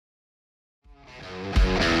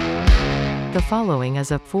The following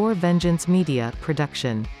is a For Vengeance Media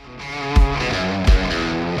production.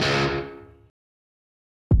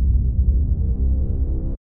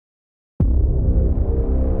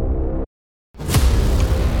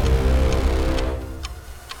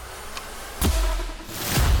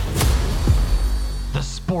 The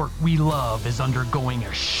sport we love is undergoing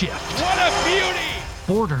a shift. What a beauty!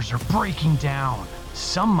 Borders are breaking down.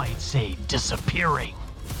 Some might say disappearing.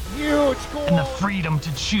 Huge goal! And the freedom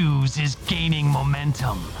to choose is gaining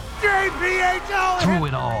momentum. JPHL! Through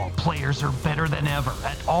it all, players are better than ever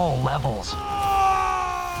at all levels.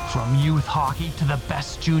 From youth hockey to the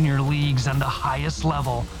best junior leagues and the highest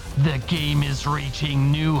level, the game is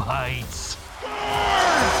reaching new heights.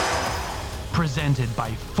 Presented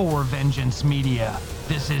by For Vengeance Media,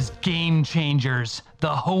 this is Game Changers,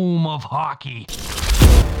 the home of hockey,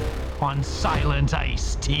 on Silent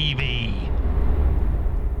Ice TV.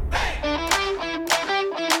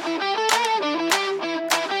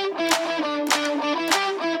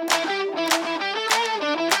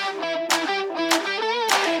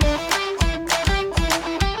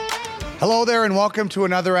 Hello there and welcome to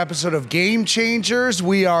another episode of Game Changers.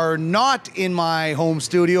 We are not in my home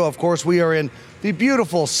studio. Of course, we are in the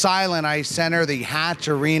beautiful Silent Ice Center, the Hatch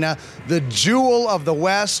Arena, the jewel of the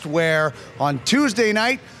West, where on Tuesday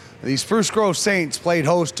night, the Spruce Grove Saints played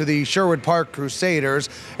host to the Sherwood Park Crusaders,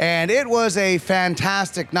 and it was a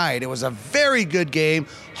fantastic night. It was a very good game,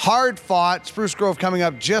 hard fought. Spruce Grove coming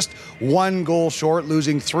up just one goal short,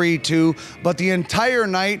 losing 3-2, but the entire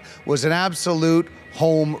night was an absolute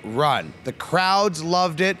home run. The crowds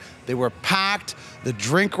loved it. They were packed. The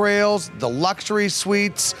drink rails, the luxury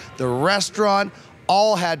suites, the restaurant,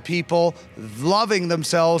 all had people loving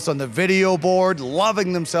themselves on the video board,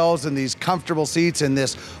 loving themselves in these comfortable seats in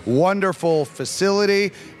this wonderful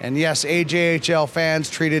facility. And yes, AJHL fans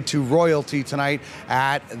treated to royalty tonight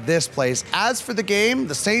at this place. As for the game,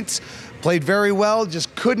 the Saints played very well,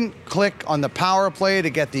 just couldn't click on the power play to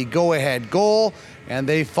get the go-ahead goal, and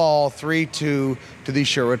they fall 3-2 to the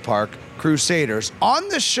Sherwood Park Crusaders. On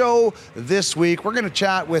the show this week, we're going to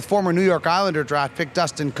chat with former New York Islander draft pick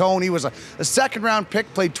Dustin Kohn. He was a second-round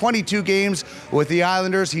pick, played 22 games with the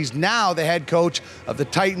Islanders. He's now the head coach of the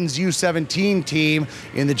Titans U17 team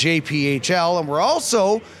in the JPHL, and we're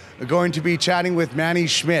also going to be chatting with Manny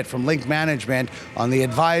Schmidt from Link Management on the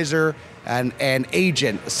advisor and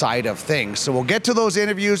agent side of things. So we'll get to those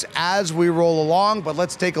interviews as we roll along, but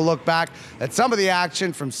let's take a look back at some of the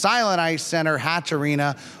action from Silent Ice Center, Hatch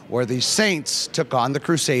Arena, where the Saints took on the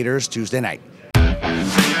Crusaders Tuesday night. Now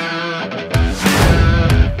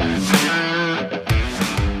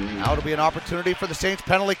it'll be an opportunity for the Saints.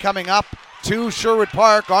 Penalty coming up to Sherwood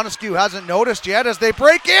Park. Onescu hasn't noticed yet as they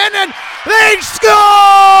break in and they score!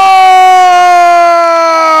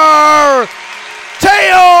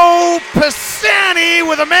 Teo Pisani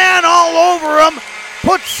with a man all over him,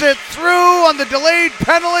 puts it through on the delayed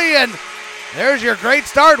penalty, and there's your great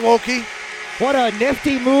start, Wokey. What a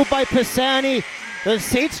nifty move by Pisani. The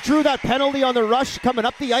Saints drew that penalty on the rush coming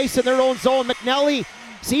up the ice in their own zone. McNally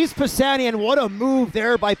sees Pisani, and what a move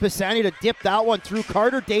there by Pisani to dip that one through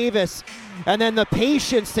Carter Davis. And then the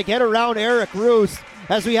patience to get around Eric Roos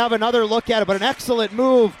as we have another look at it, but an excellent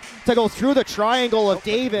move to go through the triangle of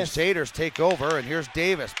Davis. The Crusaders take over, and here's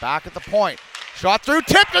Davis back at the point. Shot through,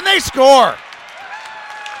 tipped, and they score.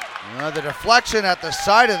 The deflection at the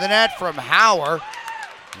side of the net from Hauer,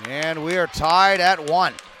 and we are tied at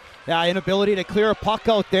 1. Yeah, inability to clear a puck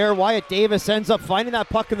out there. Wyatt Davis ends up finding that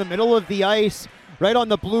puck in the middle of the ice, right on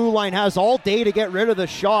the blue line, has all day to get rid of the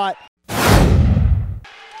shot.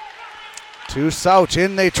 To Souch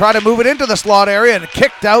in, they try to move it into the slot area and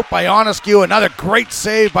kicked out by Onescu. Another great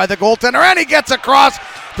save by the goaltender, and he gets across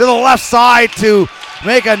to the left side to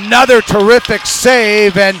make another terrific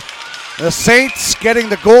save, and the Saints getting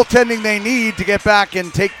the goaltending they need to get back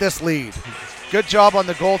and take this lead. Good job on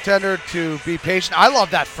the goaltender to be patient. I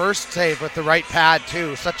love that first save with the right pad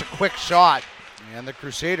too, such a quick shot. And the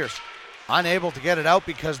Crusaders unable to get it out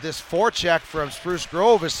because this forecheck from Spruce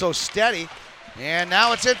Grove is so steady. And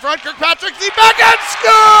now it's in front. Kirkpatrick, the backhand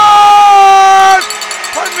scores!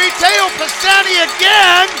 Pardon me, Teo Pisani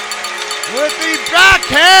again with the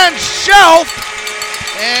backhand shelf.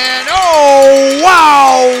 And oh,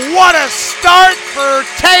 wow, what a start for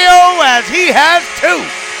Teo as he has 2.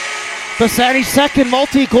 Pisani's second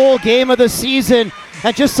multi-goal game of the season,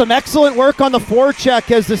 and just some excellent work on the forecheck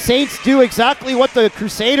as the Saints do exactly what the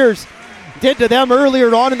Crusaders did to them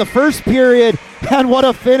earlier on in the first period. And what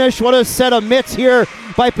a finish, what a set of mitts here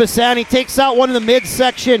by Pisani. Takes out one in the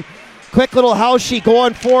midsection. Quick little Hauschie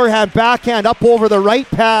going forehand, backhand up over the right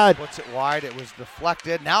pad. Puts it wide, it was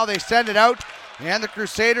deflected. Now they send it out And the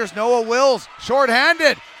Crusaders, Noah Wills,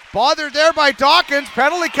 shorthanded. Bothered there by Dawkins.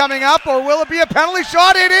 Penalty coming up, or will it be a penalty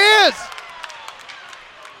shot? It is!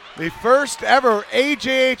 The first ever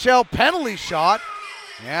AJHL penalty shot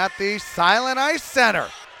at the Silent Ice Center.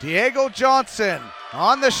 Diego Johnson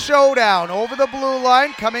on the showdown over the blue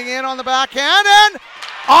line, coming in on the backhand, and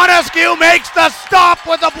Onescu makes the stop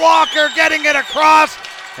with the blocker, getting it across,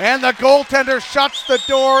 and the goaltender shuts the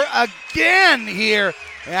door again here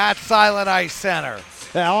at Silent Ice Center.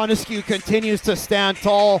 Onescu continues to stand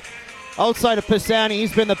tall outside of Pisani.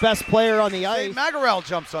 He's been the best player on the ice. Magarel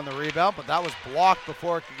jumps on the rebound, but that was blocked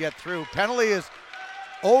before it could get through. Penalty is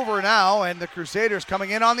over now, and the Crusaders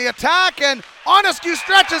coming in on the attack, and Onescu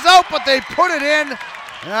stretches out, but they put it in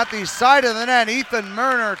at the side of the net. Ethan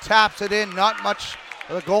Murner taps it in. Not much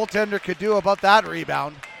the goaltender could do about that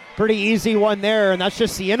rebound. Pretty easy one there, and that's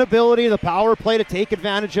just the inability of the power play to take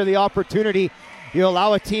advantage of the opportunity. You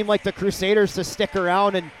allow a team like the Crusaders to stick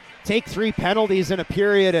around and take 3 penalties in a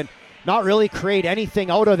period and not really create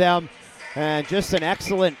anything out of them. And just an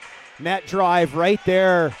excellent net drive right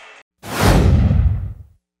there.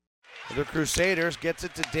 The Crusaders gets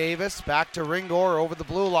it to Davis, back to Ringor over the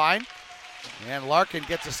blue line. And Larkin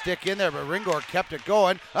gets a stick in there, but Ringor kept it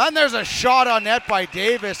going. And there's a shot on net by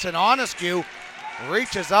Davis, and Onescu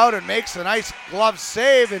reaches out and makes a nice glove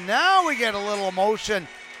save. And now we get a little motion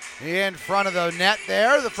in front of the net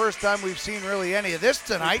there. The first time we've seen really any of this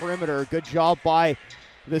tonight. Perimeter, good job by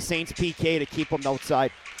the Saints PK to keep them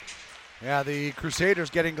outside. Yeah, the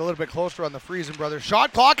Crusaders getting a little bit closer on the Friesen brothers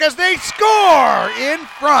shot clock as they score in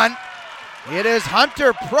front. It is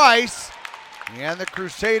Hunter Price, and the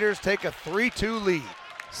Crusaders take a 3-2 lead.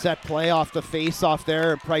 Set play off the face-off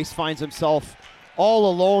there, and Price finds himself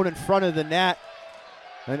all alone in front of the net.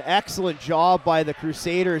 An excellent job by the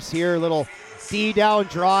Crusaders here. Little D-down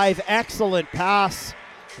drive, excellent pass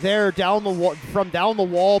there down the from down the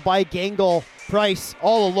wall by Gengel. Price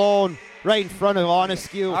all alone right in front of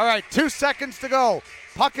Onescu. All right, 2 seconds to go.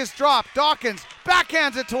 Puck is dropped. Dawkins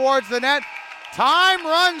backhands it towards the net. Time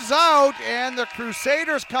runs out, and the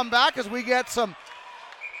Crusaders come back as we get some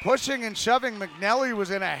pushing and shoving. McNelly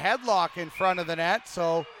was in a headlock in front of the net,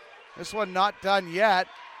 so this one not done yet,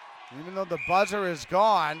 even though the buzzer is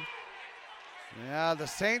gone. Yeah, the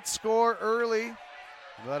Saints score early,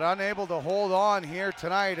 but unable to hold on here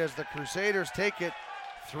tonight as the Crusaders take it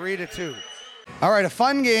 3-2. All right, a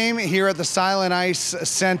fun game here at the Silent Ice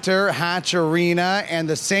Center, Hatch Arena, and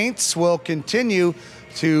the Saints will continue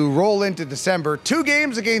to roll into December. 2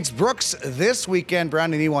 games against Brooks this weekend.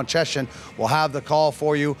 Brandon Iwan-Cheshin will have the call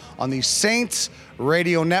for you on the Saints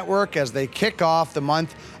Radio Network as they kick off the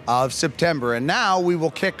month of September. And now we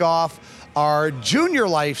will kick off our Junior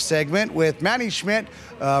Life segment with Manny Schmidt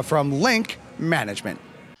from Link Management.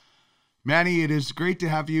 Manny, it is great to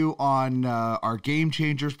have you on our Game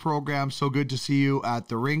Changers program. So good to see you at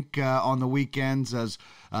the rink on the weekends, as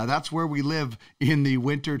that's where we live in the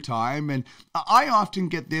winter time. And I often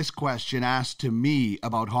get this question asked to me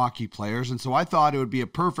about hockey players, and so I thought it would be a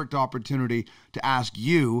perfect opportunity to ask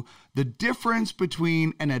you the difference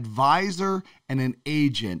between an advisor and an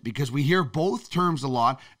agent, because we hear both terms a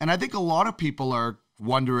lot, and I think a lot of people are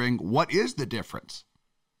wondering, what is the difference?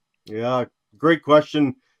 Yeah, great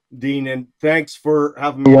question, Dean, and thanks for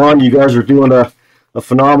having me on. You guys are doing a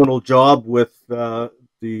phenomenal job with the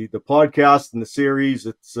podcast and the series.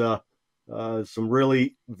 It's some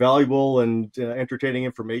really valuable and entertaining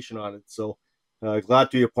information on it. So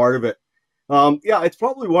glad to be a part of it. Yeah, it's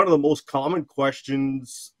probably one of the most common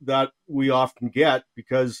questions that we often get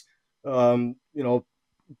because,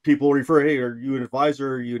 people refer, hey, are you an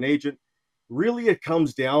advisor? Are you an agent? Really, it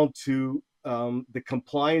comes down to the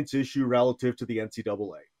compliance issue relative to the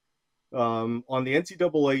NCAA. On the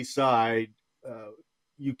NCAA side,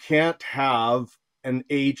 you can't have an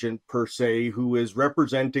agent per se who is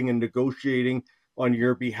representing and negotiating on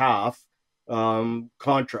your behalf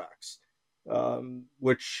contracts,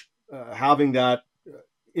 which having that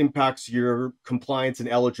impacts your compliance and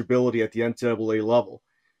eligibility at the NCAA level.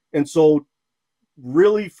 And so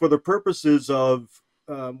really for the purposes of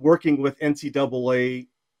working with NCAA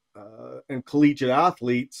and collegiate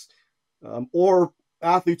athletes or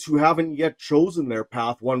athletes who haven't yet chosen their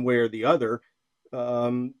path one way or the other,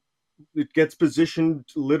 it gets positioned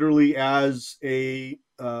literally as an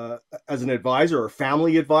advisor or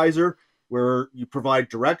family advisor, where you provide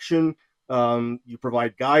direction, you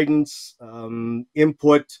provide guidance,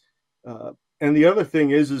 input, and the other thing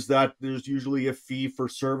is that there's usually a fee for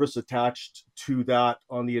service attached to that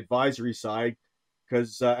on the advisory side,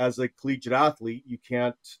 because as a collegiate athlete, you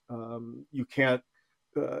can't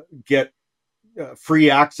get free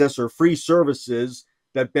access or free services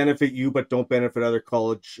that benefit you but don't benefit other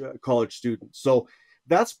college students. So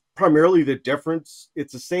that's primarily the difference.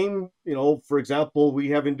 It's the same, for example, we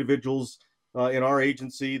have individuals in our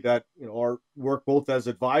agency that work both as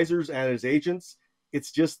advisors and as agents.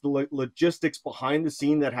 It's just the logistics behind the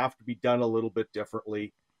scene that have to be done a little bit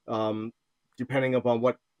differently, depending upon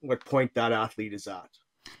what point that athlete is at.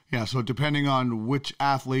 Yeah, so depending on which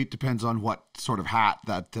athlete, depends on what sort of hat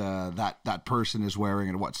that person is wearing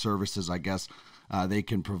and what services, I guess, they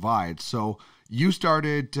can provide. So you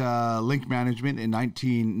started Link Management in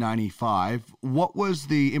 1995. What was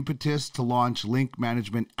the impetus to launch Link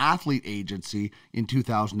Management Athlete Agency in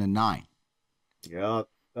 2009? Yeah,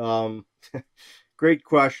 great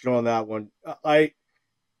question on that one. I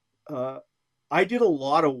did a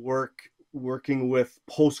lot of work working with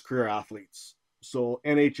post-career athletes. So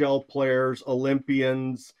NHL players,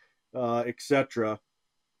 Olympians, etc.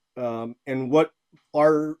 And what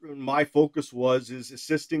my focus is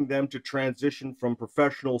assisting them to transition from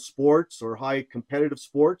professional sports or high competitive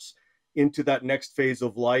sports into that next phase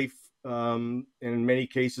of life. And in many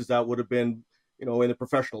cases, that would have been, in the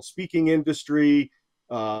professional speaking industry.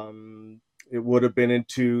 It would have been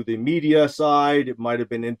into the media side. It might have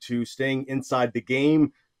been into staying inside the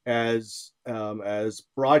game as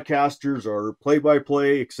broadcasters or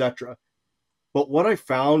play-by-play, etc. But what I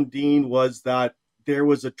found, Dean, was that there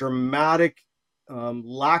was a dramatic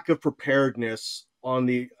lack of preparedness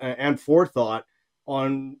and forethought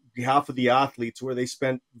on behalf of the athletes, where they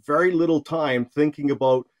spent very little time thinking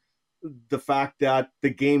about the fact that the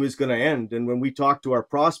game is going to end. And when we talk to our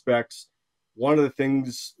prospects, one of the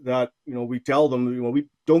things that we tell them, we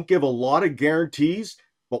don't give a lot of guarantees,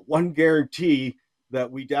 but one guarantee that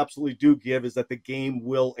we absolutely do give is that the game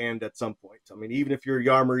will end at some point. I mean, even if you're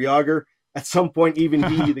Jaromir Jagr, at some point, even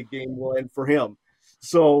the game will end for him.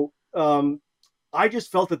 So I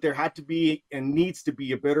just felt that there had to be and needs to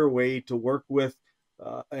be a better way to work with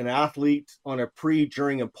an athlete on a pre,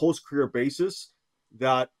 during, and post-career basis.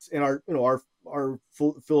 That in our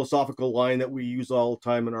philosophical line that we use all the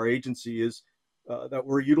time in our agency is that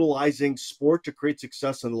we're utilizing sport to create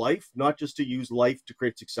success in life, not just to use life to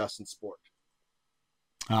create success in sport.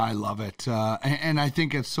 I love it. And I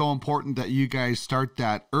think it's so important that you guys start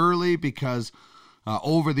that early, because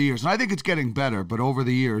over the years, and I think it's getting better, but over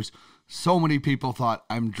the years, so many people thought,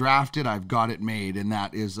 I'm drafted, I've got it made. And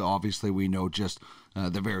that is obviously, we know, just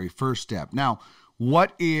the very first step. Now,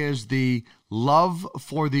 what is the Love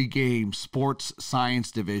for the Game Sports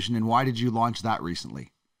Science Division, and why did you launch that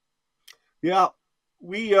recently? Yeah,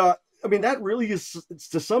 that really is,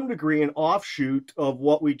 to some degree, an offshoot of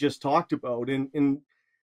what we just talked about. And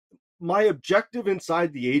my objective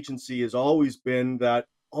inside the agency has always been that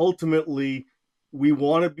ultimately we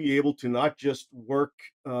want to be able to not just work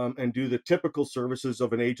and do the typical services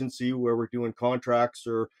of an agency where we're doing contracts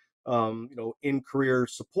or in-career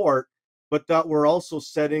support, but that we're also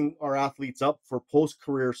setting our athletes up for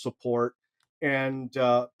post-career support and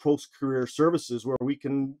post-career services where we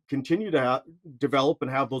can continue to develop and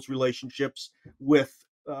have those relationships with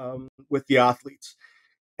the athletes.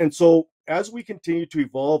 And so as we continue to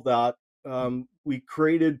evolve that, we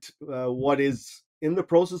created what is in the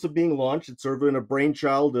process of being launched. It's sort of in a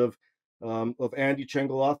brainchild of Andy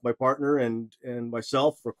Chengaloff, my partner, and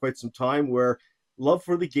myself for quite some time, where Love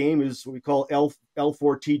for the Game is what we call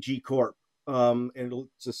L4TG Corp. And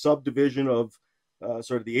it's a subdivision of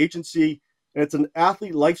sort of the agency. And it's an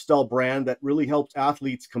athlete lifestyle brand that really helps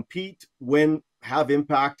athletes compete, win, have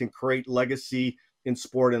impact, and create legacy in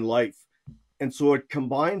sport and life. And so it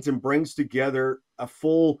combines and brings together a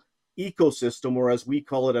full ecosystem, or as we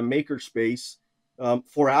call it, a makerspace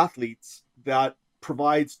for athletes that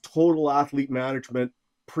provides total athlete management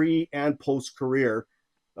pre and post career,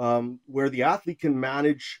 where the athlete can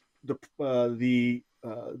manage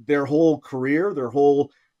their whole career, their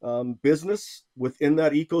whole business within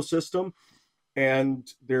that ecosystem. And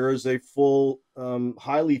there is a full,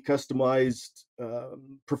 highly customized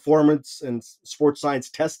performance and sports science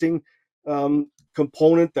testing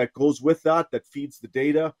component that goes with that feeds the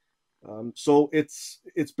data. So it's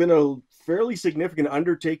been a fairly significant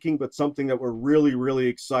undertaking, but something that we're really, really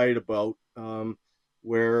excited about,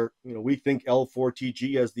 where we think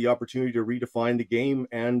L4TG has the opportunity to redefine the game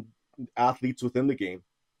and athletes within the game.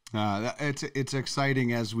 It's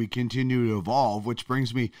exciting as we continue to evolve, which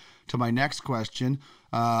brings me to my next question.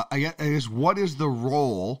 I guess what is the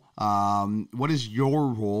role, what is your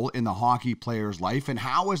role in the hockey player's life, and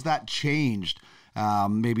how has that changed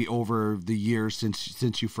maybe over the years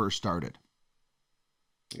since you first started?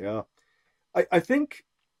 Yeah, I think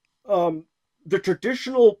the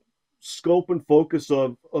traditional scope and focus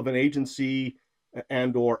of an agency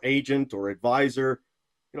and or agent or advisor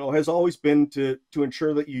has always been to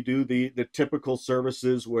ensure that you do the typical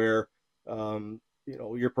services where,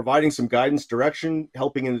 you're providing some guidance, direction,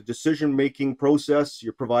 helping in the decision-making process.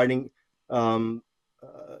 You're providing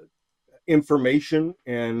information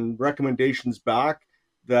and recommendations back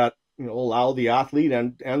that, allow the athlete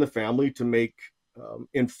and the family to make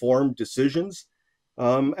informed decisions.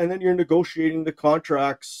 And then you're negotiating the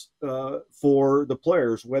contracts for the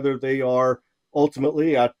players, whether they are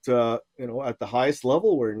ultimately at at the highest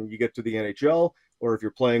level where you get to the NHL, or if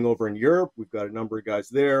you're playing over in Europe, we've got a number of guys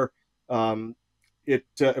there. It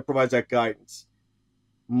provides that guidance.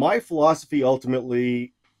 My philosophy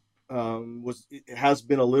ultimately has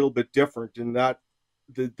been a little bit different in that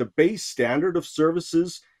the base standard of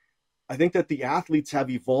services. I think that the athletes have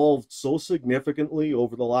evolved so significantly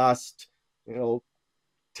over the last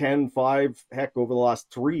 10, 5, heck, over the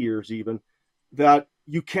last 3 years even, that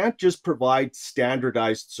you can't just provide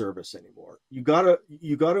standardized service anymore. You gotta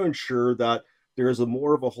ensure that there is a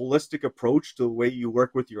more of a holistic approach to the way you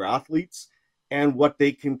work with your athletes and what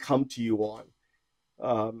they can come to you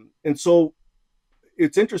on. And so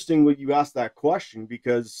it's interesting when you asked that question,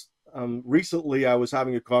 because recently I was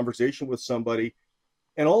having a conversation with somebody,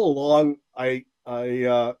 and all along I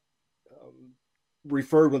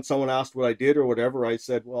referred, when someone asked what I did or whatever, I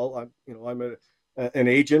said, well, I'm an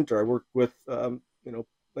agent, or I work with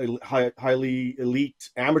highly elite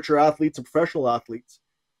amateur athletes and professional athletes.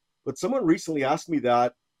 But someone recently asked me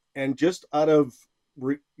that, and just out of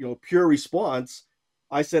pure response,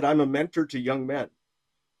 I said I'm a mentor to young men.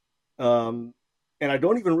 And I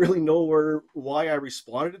don't even really know why I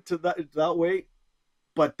responded to that way.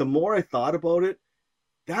 But the more I thought about it,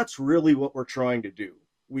 that's really what we're trying to do.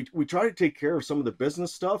 We try to take care of some of the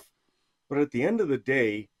business stuff, but at the end of the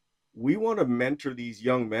day, we want to mentor these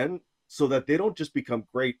young men so that they don't just become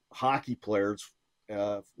great hockey players,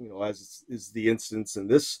 as is the instance in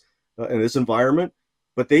this environment,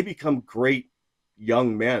 but they become great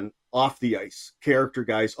young men off the ice, character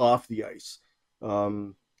guys off the ice,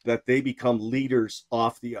 that they become leaders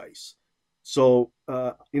off the ice. So,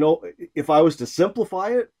 if I was to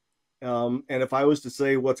simplify it, and if I was to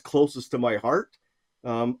say what's closest to my heart,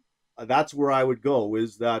 that's where I would go,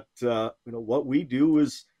 is that, what we do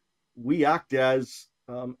is we act as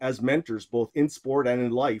mentors, both in sport and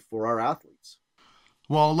in life, for our athletes.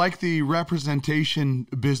 Well, like the representation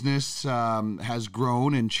business has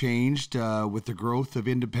grown and changed with the growth of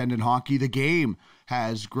independent hockey, the game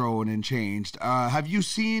has grown and changed. Have you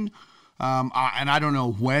seen, and I don't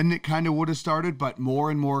know when it kind of would have started, but more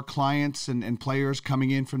and more clients and players coming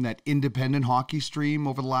in from that independent hockey stream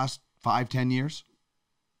over the last 5-10 years?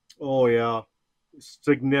 Oh, yeah,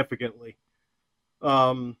 significantly.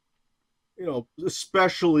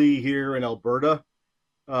 Especially here in Alberta,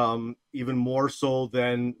 even more so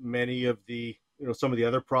than many of the, some of the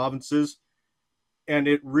other provinces. And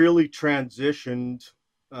it really transitioned,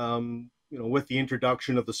 with the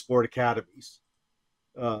introduction of the sport academies,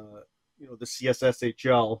 the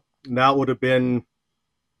CSSHL. And that would have been,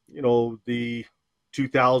 the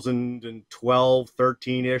 2012,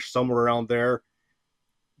 13-ish, somewhere around there.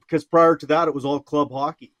 Because prior to that, it was all club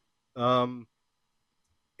hockey. And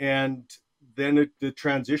then the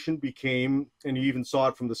transition became, and you even saw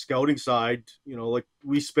it from the scouting side, like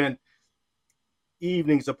we spent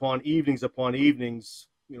evenings upon evenings upon evenings,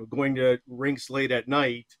 going to rinks late at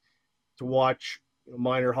night to watch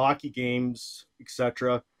minor hockey games,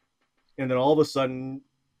 etc. And then all of a sudden,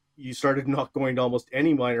 you started not going to almost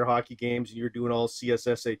any minor hockey games, and you're doing all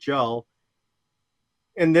CSSHL.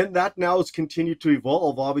 And then that now has continued to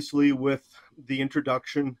evolve, obviously, with the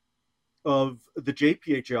introduction of the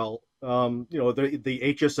JPHL. The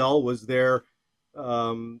HSL was there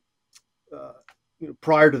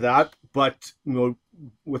prior to that, but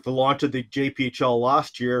with the launch of the JPHL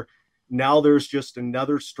last year, now there's just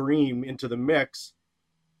another stream into the mix.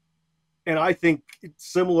 And I think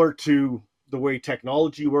it's similar to the way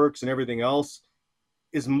technology works and everything else.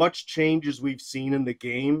 As much change as we've seen in the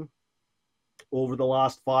game over the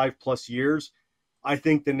last 5+ years, I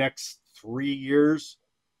think the next 3 years,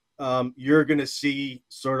 you're going to see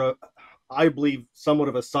sort of, I believe, somewhat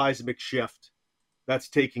of a seismic shift that's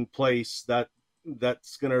taking place that's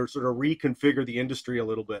going to sort of reconfigure the industry a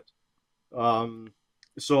little bit.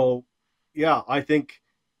 So, yeah, I think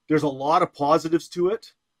there's a lot of positives to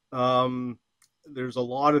it. There's a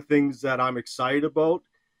lot of things that I'm excited about.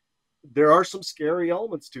 There are some scary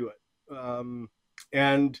elements to it.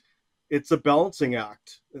 And it's a balancing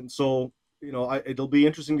act. And so, it'll be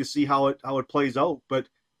interesting to see how it plays out. But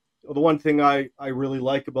the one thing I really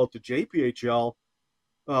like about the JPHL,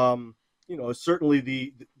 certainly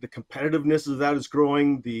the competitiveness of that is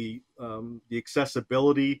growing. The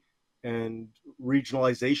accessibility and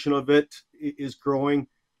regionalization of it is growing.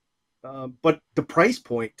 But the price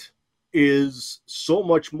point is so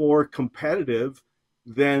much more competitive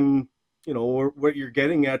than, or what you're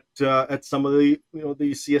getting at some of the,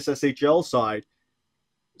 the CSSHL side.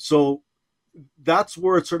 So that's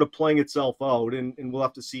where it's sort of playing itself out, and we'll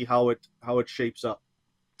have to see how it shapes up.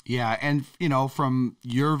 Yeah, and from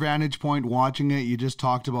your vantage point watching it, you just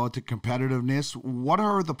talked about the competitiveness. What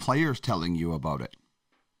are the players telling you about it?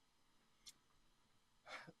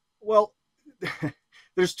 Well,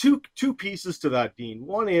 there's two pieces to that, Dean.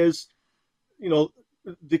 One is,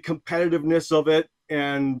 the competitiveness of it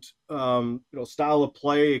and style of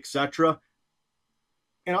play, etc.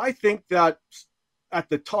 And I think that at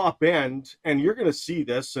the top end, and you're going to see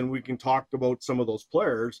this, and we can talk about some of those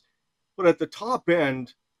players, but at the top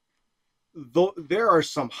end, there are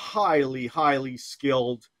some highly, highly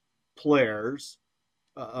skilled players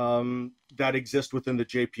that exist within the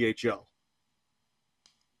JPHL.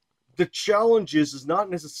 The challenge is not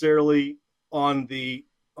necessarily on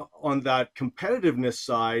that competitiveness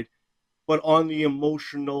side, but on the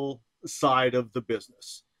emotional side of the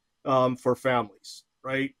business for families,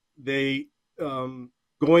 right? They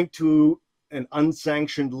going to an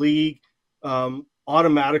unsanctioned league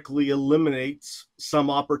automatically eliminates some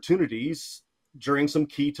opportunities during some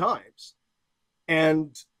key times.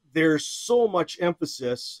 And there's so much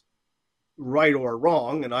emphasis, right or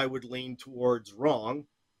wrong, and I would lean towards wrong,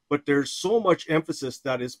 but there's so much emphasis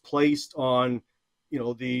that is placed on,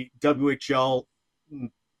 the WHL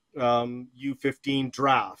U15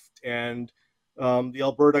 draft and the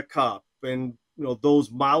Alberta Cup and, those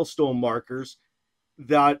milestone markers,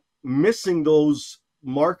 that missing those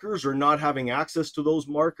markers or not having access to those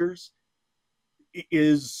markers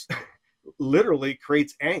is literally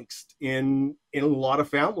creates angst in a lot of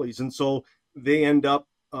families. And so they end up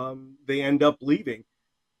leaving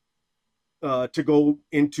to go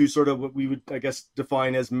into sort of what we would, I guess,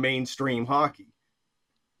 define as mainstream hockey.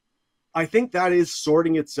 I think that is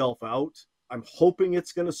sorting itself out. I'm hoping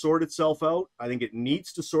it's going to sort itself out. I think it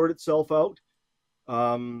needs to sort itself out.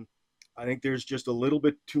 I think there's just a little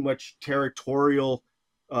bit too much territorial,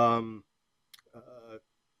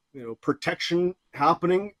 protection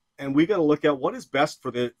happening, and we got to look at what is best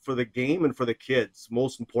for the game and for the kids,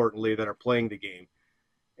 most importantly, that are playing the game.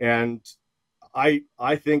 And I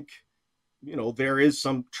think, there is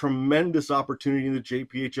some tremendous opportunity in the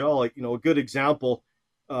JPHL. Like, a good example,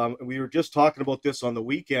 and we were just talking about this on the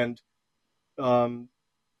weekend. Antonio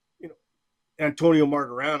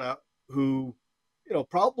Martirana, who,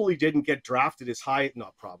 probably didn't get drafted as high.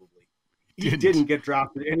 Not probably. He didn't get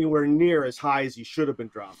drafted anywhere near as high as he should have been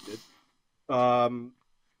drafted.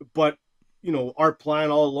 But, our plan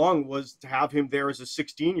all along was to have him there as a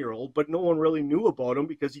 16-year-old, but no one really knew about him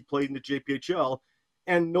because he played in the JPHL,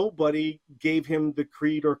 and nobody gave him the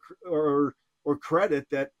creed or credit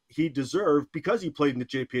that he deserved because he played in the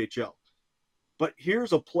JPHL. But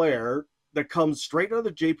here's a player that comes straight out of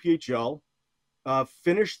the JPHL,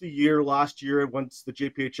 finished the year last year once the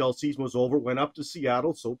JPHL season was over, went up to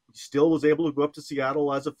Seattle, so he still was able to go up to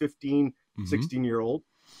Seattle as a 15, 16-year-old,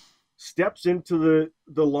 steps into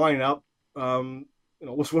the lineup,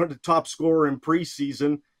 was one of the top scorer in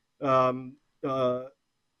preseason during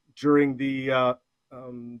the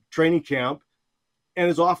training camp, and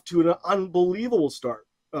is off to an unbelievable start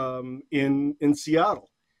in Seattle.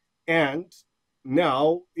 And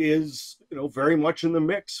now is, very much in the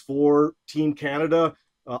mix for Team Canada,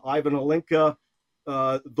 Ivan Alinka,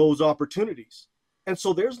 those opportunities. And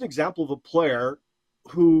so there's an example of a player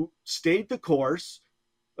who stayed the course,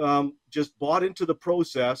 just bought into the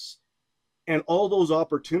process, and all those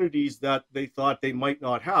opportunities that they thought they might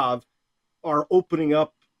not have are opening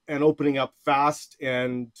up fast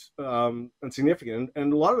and significant.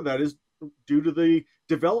 And a lot of that is due to the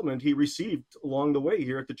development he received along the way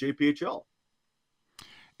here at the JPHL.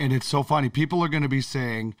 And it's so funny. People are going to be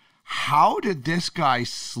saying, how did this guy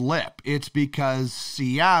slip? It's because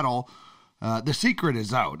Seattle, the secret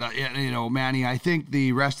is out. Manny, I think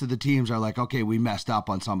the rest of the teams are like, okay, we messed up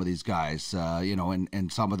on some of these guys,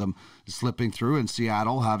 and some of them slipping through, and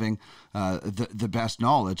Seattle having the best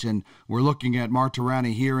knowledge. And we're looking at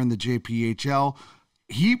Martirana here in the JPHL.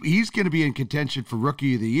 He's going to be in contention for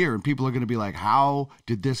Rookie of the Year, and people are going to be like, how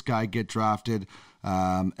did this guy get drafted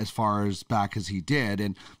as far as back as he did?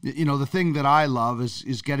 And, the thing that I love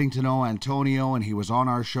is getting to know Antonio, and he was on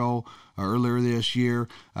our show earlier this year,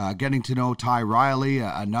 getting to know Ty Riley,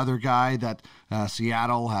 another guy that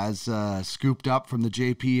Seattle has scooped up from the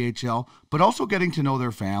JPHL, but also getting to know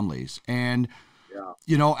their families. And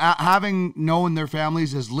you know, having known their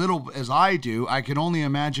families as little as I do, I can only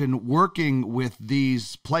imagine working with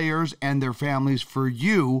these players and their families for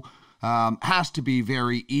you has to be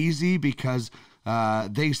very easy because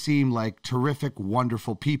they seem like terrific,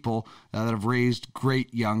 wonderful people that have raised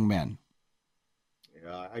great young men.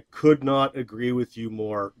 Yeah, I could not agree with you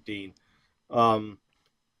more, Dean.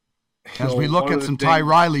 As we look at some Ty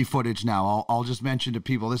Riley footage now, I'll just mention to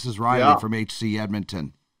people, this is Riley from HC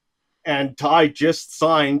Edmonton. And Ty just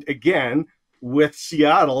signed again with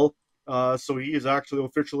Seattle, so he is actually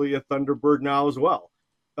officially a Thunderbird now as well.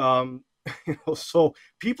 So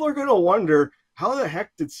people are going to wonder, how the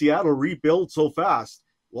heck did Seattle rebuild so fast?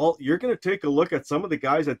 Well, you're going to take a look at some of the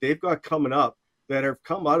guys that they've got coming up that have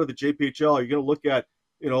come out of the JPHL. You're going to look at,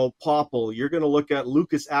 Popple. You're going to look at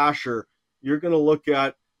Lucas Asher. You're going to look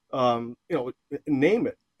at, name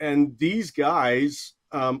it. And these guys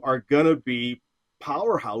are going to be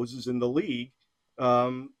powerhouses in the league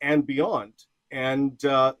and beyond. And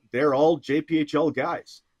they're all JPHL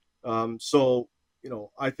guys. So,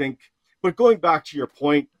 I think, but going back to your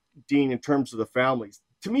point, Dean, in terms of the families,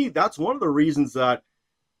 to me, that's one of the reasons that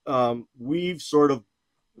we've sort of,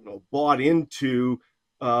 bought into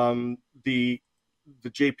the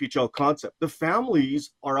JPHL concept. The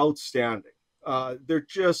families are outstanding. They're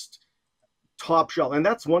just top shelf. And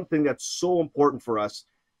that's one thing that's so important for us.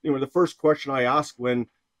 The first question I ask when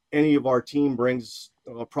any of our team brings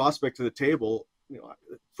a prospect to the table,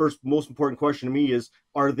 first most important question to me is,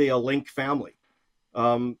 are they a Link family?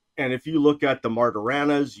 And if you look at the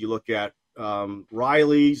Martiranas, you look at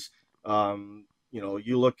Riley's,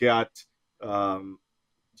 you look at,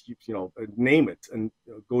 name it and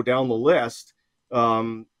go down the list.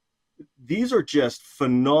 These are just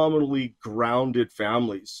phenomenally grounded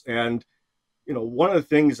families. And, one of the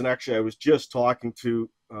things, and actually I was just talking to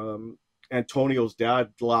Antonio's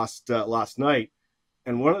dad last night,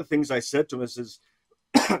 and one of the things I said to him is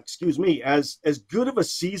excuse me, as good of a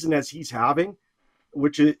season as he's having,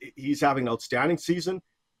 which he's having an outstanding season,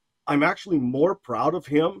 I'm actually more proud of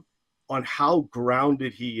him on how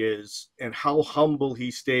grounded he is and how humble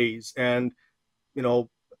he stays. And,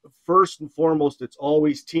 first and foremost, it's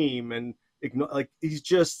always team. And he's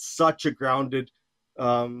just such a grounded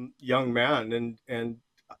young man. And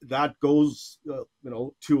that goes,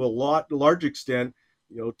 to a large extent,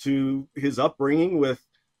 to his upbringing with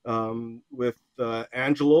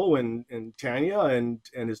Angelo and Tanya and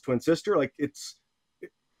his twin sister.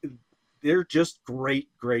 They're just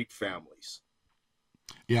great families.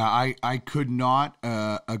 Yeah, I could not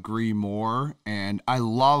agree more. And I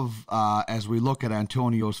love, as we look at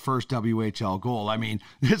Antonio's first WHL goal, I mean,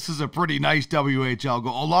 this is a pretty nice WHL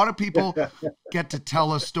goal. A lot of people get to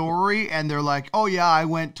tell a story and they're like, oh yeah, I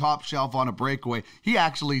went top shelf on a breakaway. He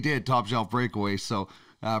actually did top shelf breakaway. So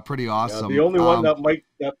pretty awesome. Yeah, the only one that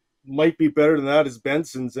might be better than that is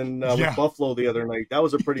Benson's with Buffalo the other night. That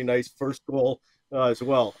was a pretty nice first goal as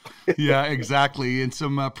well. Yeah, exactly. In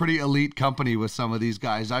some pretty elite company with some of these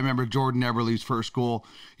guys. I remember Jordan Eberle's first goal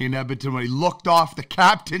in Edmonton when he looked off the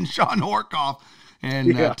captain, Sean Horkoff,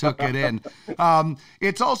 and took it in.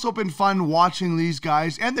 It's also been fun watching these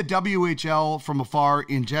guys and the WHL from afar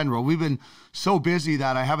in general. We've been so busy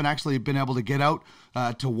that I haven't actually been able to get out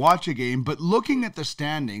to watch a game, but looking at the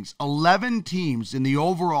standings, 11 teams in the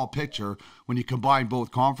overall picture when you combine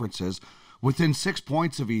both conferences, within 6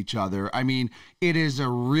 points of each other. I mean, it is a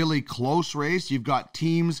really close race. You've got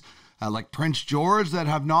teams like Prince George that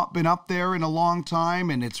have not been up there in a long time,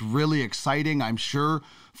 and it's really exciting, I'm sure,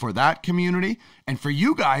 for that community. And for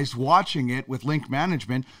you guys watching it with Link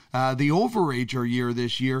Management, the overager year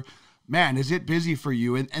this year, man, is it busy for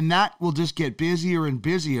you. And that will just get busier and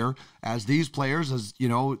busier as these players, as the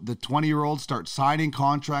 20-year-olds start signing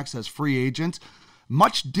contracts as free agents.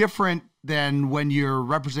 Much different than when you're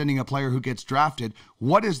representing a player who gets drafted.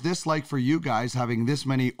 What is this like for you guys, having this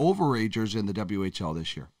many overagers in the WHL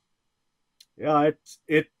this year? Yeah,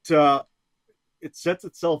 it sets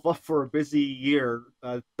itself up for a busy year.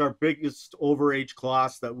 It's our biggest overage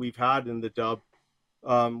class that we've had in the Dub,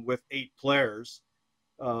 with 8 players.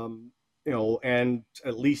 And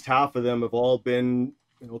at least half of them have all been,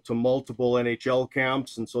 to multiple NHL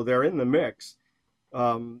camps, and so they're in the mix.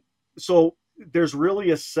 So there's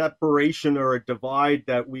really a separation or a divide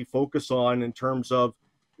that we focus on in terms of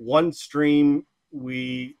one stream.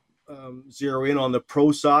 We zero in on the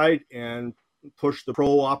pro side and push the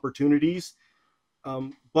pro opportunities.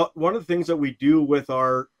 But one of the things that we do with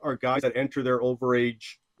our guys that enter their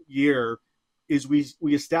overage year is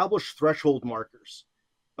we establish threshold markers.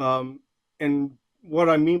 And what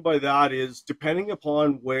I mean by that is, depending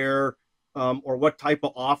upon where or what type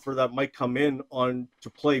of offer that might come in on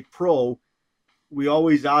to play pro, we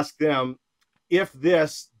always ask them,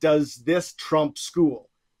 does this trump school?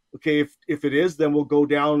 Okay, if it is, then we'll go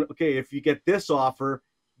down. Okay, if you get this offer,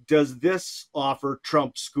 does this offer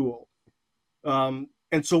trump school? And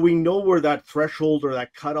so we know where that threshold or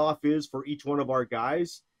that cutoff is for each one of our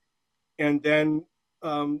guys. And then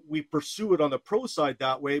we pursue it on the pro side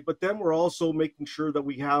that way. But then we're also making sure that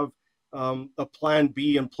we have a plan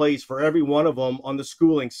B in place for every one of them on the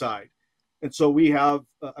schooling side. And so we have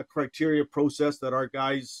a criteria process that our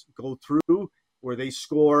guys go through where they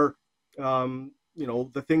score,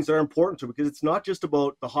 the things that are important to them, because it's not just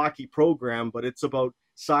about the hockey program, but it's about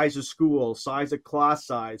size of school, size of class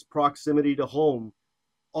size, proximity to home.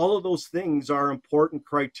 All of those things are important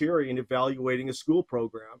criteria in evaluating a school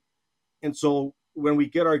program. And so when we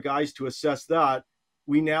get our guys to assess that,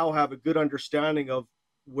 we now have a good understanding of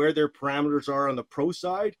where their parameters are on the pro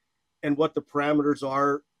side and what the parameters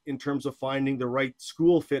are in terms of finding the right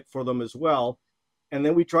school fit for them as well. And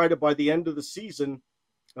then we try to, by the end of the season,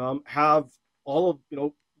 have all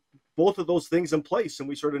of, both of those things in place, and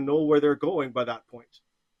we sort of know where they're going by that point.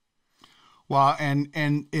 Well, and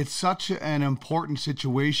it's such an important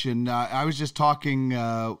situation. I was just talking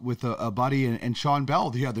with a buddy and Sean Bell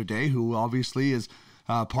the other day, who obviously is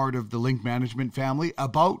part of the Link Management family,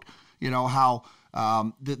 about how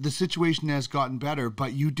the situation has gotten better,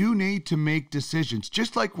 but you do need to make decisions.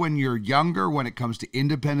 Just like when you're younger, when it comes to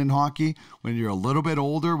independent hockey, when you're a little bit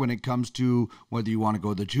older, when it comes to whether you want to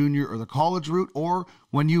go the junior or the college route, or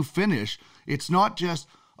when you finish, it's not just,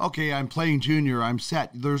 okay, I'm playing junior, I'm set.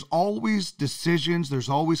 There's always decisions, there's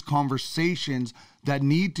always conversations that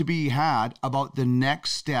need to be had about the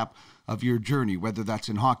next step of your journey, whether that's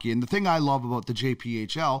in hockey. And the thing I love about the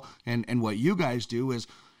JPHL and what you guys do is,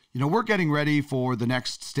 we're getting ready for the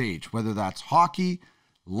next stage, whether that's hockey,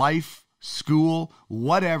 life, school,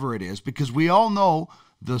 whatever it is, because we all know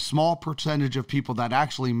the small percentage of people that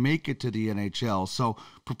actually make it to the NHL. So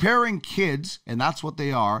preparing kids, and that's what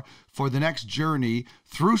they are, for the next journey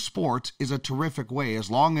through sports is a terrific way,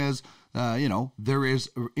 as long as, there is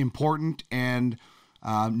important and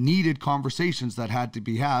needed conversations that had to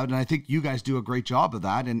be had. And I think you guys do a great job of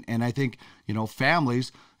that. And I think,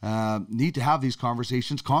 families need to have these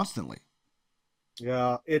conversations constantly.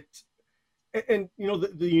 Yeah, the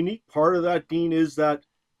unique part of that, Dean, is that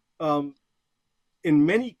in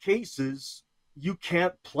many cases, you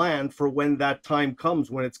can't plan for when that time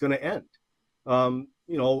comes, when it's going to end.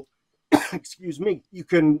 Excuse me, you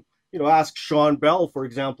can, ask Sean Bell, for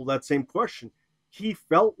example, that same question. He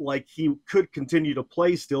felt like he could continue to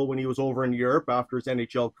play still when he was over in Europe after his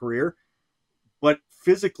NHL career, but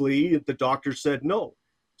physically the doctor said no.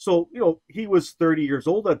 So, he was 30 years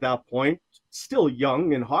old at that point, still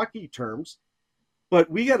young in hockey terms, but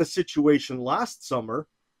we had a situation last summer,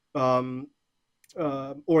 or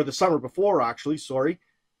the summer before, actually,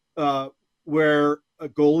 where a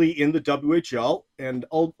goalie in the WHL, and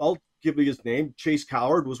I'll give you his name, Chase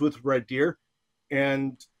Coward, was with Red Deer,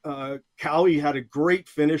 and Cowie had a great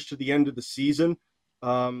finish to the end of the season,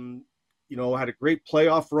 had a great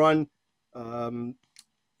playoff run,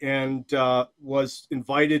 and was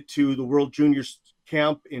invited to the World Juniors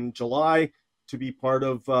camp in July to be part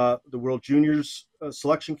of the World Juniors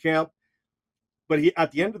selection camp. But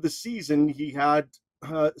at the end of the season, he had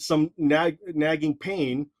some nagging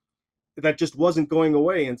pain that just wasn't going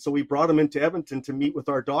away. And so we brought him into Edmonton to meet with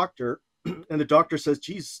our doctor. And the doctor says,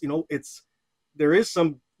 geez, there is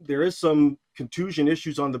some contusion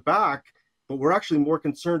issues on the back, but we're actually more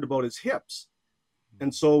concerned about his hips.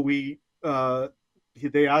 And so they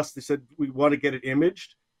said, we want to get it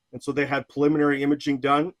imaged. And so they had preliminary imaging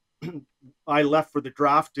done. I left for the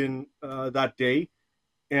draft in that day.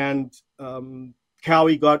 And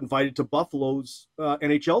Cowie got invited to Buffalo's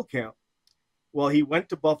NHL camp. Well, he went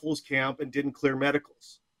to Buffalo's camp and didn't clear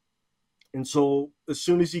medicals. And so as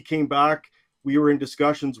soon as he came back, we were in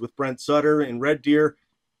discussions with Brent Sutter in Red Deer.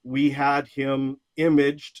 We had him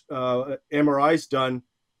imaged, MRIs done.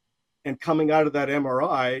 And coming out of that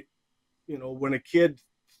MRI, when a kid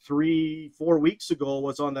 3-4 weeks ago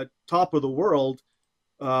was on the top of the world,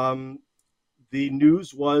 the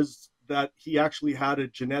news was that he actually had a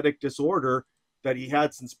genetic disorder that he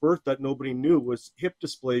had since birth that nobody knew, was hip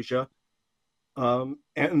dysplasia.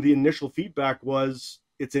 And the initial feedback was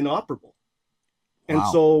it's inoperable. Wow. And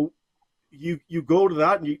so you go to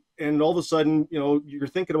that and all of a sudden, you're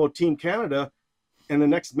thinking about Team Canada, and the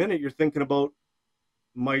next minute you're thinking about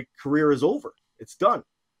my career is over. It's done.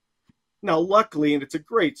 Now, luckily, and it's a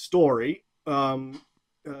great story,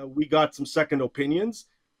 we got some second opinions,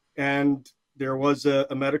 and there was a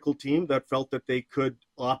medical team that felt that they could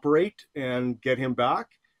operate and get him back.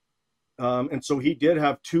 And so he did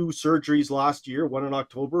have 2 surgeries last year, one in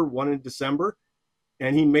October, one in December,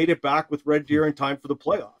 and he made it back with Red Deer in time for the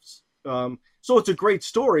playoffs. So it's a great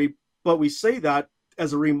story, but we say that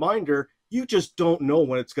as a reminder, you just don't know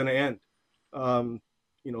when it's going to end.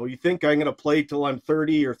 You think I'm going to play till I'm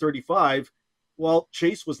 30 or 35. Well,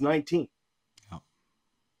 Chase was 19.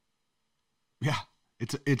 Yeah,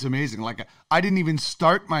 it's amazing. Like, I didn't even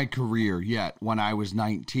start my career yet when I was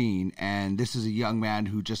 19, and this is a young man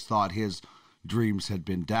who just thought his dreams had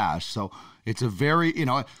been dashed. So it's a very,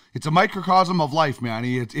 it's a microcosm of life,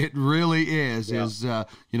 Manny. It really is. Yeah.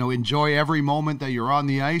 Enjoy every moment that you're on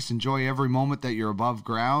the ice, enjoy every moment that you're above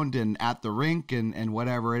ground and at the rink and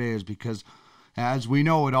whatever it is, because as we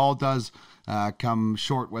know, it all does come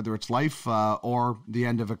short, whether it's life or the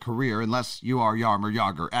end of a career, unless you are Jaromir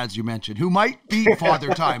Jagr, as you mentioned, who might beat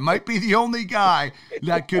Father Time, might be the only guy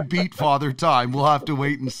that could beat Father Time. We'll have to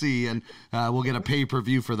wait and see, and we'll get a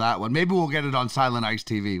pay-per-view for that one. Maybe we'll get it on Silent Ice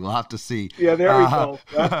TV. We'll have to see. Yeah, there we go.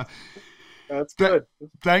 That's good.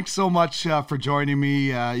 Thanks so much for joining me.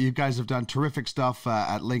 You guys have done terrific stuff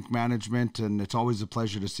at Link Management, and it's always a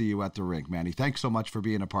pleasure to see you at the rink, Manny. Thanks so much for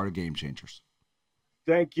being a part of Game Changers.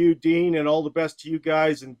 Thank you, Dean, and all the best to you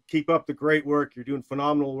guys, and keep up the great work. You're doing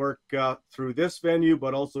phenomenal work through this venue,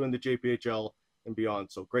 but also in the JPHL and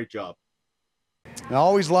beyond. So great job. I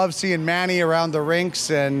always love seeing Manny around the rinks,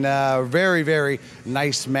 and very, very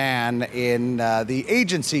nice man in the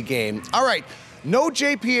agency game. All right, no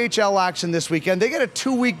JPHL action this weekend. They get a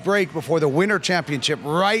 2-week break before the Winter Championship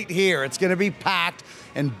right here. It's going to be packed.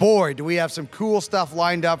 And boy, do we have some cool stuff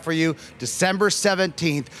lined up for you. December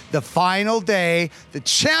 17th, the final day, the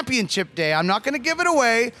championship day. I'm not going to give it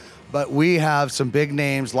away, but we have some big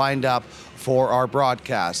names lined up for our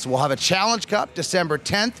broadcast. We'll have a Challenge Cup December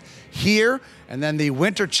 10th here, and then the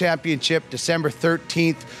Winter Championship December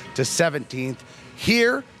 13th to 17th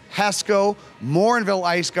here. Hesco, Morinville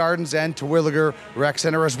Ice Gardens, and Terwilliger Rec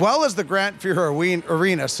Center, as well as the Grant Fuhrer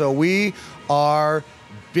Arena. So we are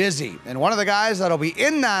busy. And one of the guys that'll be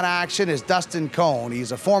in that action is Dustin Kohn.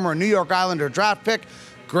 He's a former New York Islander draft pick,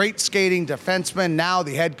 great skating defenseman, now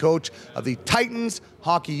the head coach of the Titans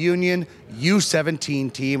Hockey Union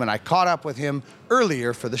U17 team, and I caught up with him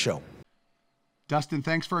earlier for the show. Dustin,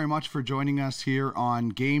 thanks very much for joining us here on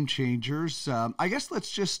Game Changers. I guess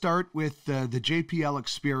let's just start with the JPL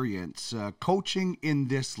experience, coaching in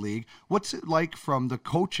this league. What's it like from the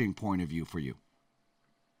coaching point of view for you?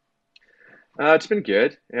 It's been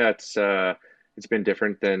good. Yeah, it's been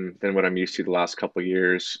different than what I'm used to the last couple of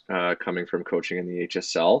years, coming from coaching in the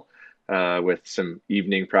HSL, with some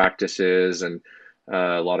evening practices and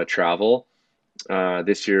a lot of travel.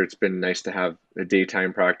 This year, it's been nice to have the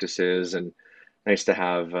daytime practices and nice to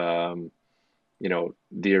have the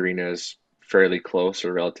arenas fairly close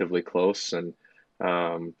or relatively close, and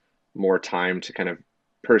more time to kind of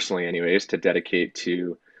personally, anyways, to dedicate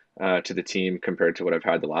to the team compared to what I've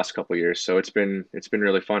had the last couple of years. So it's been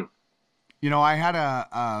really fun. I had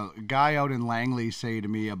a guy out in Langley say to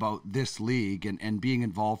me about this league and being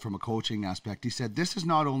involved from a coaching aspect. He said, this has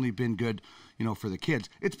not only been good, for the kids,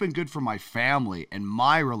 it's been good for my family and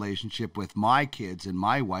my relationship with my kids and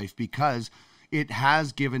my wife, because it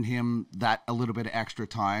has given him that a little bit of extra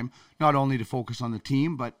time, not only to focus on the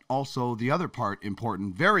team, but also the other part,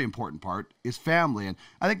 very important part, is family. And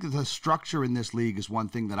I think that the structure in this league is one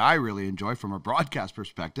thing that I really enjoy from a broadcast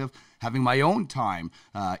perspective, having my own time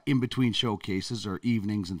in between showcases or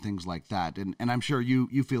evenings and things like that. And I'm sure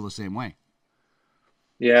you feel the same way.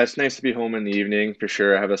 Yeah, it's nice to be home in the evening for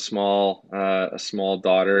sure. I have a small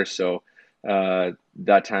daughter, so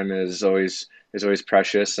that time is always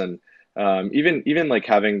precious. And even like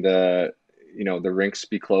having the rinks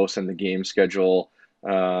be close and the game schedule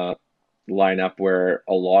line up where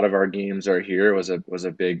a lot of our games are here was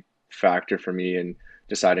a big factor for me in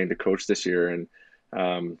deciding to coach this year.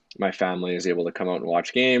 And my family is able to come out and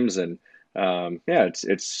watch games, and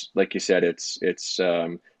it's like you said, it's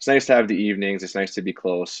nice to have the evenings. It's nice to be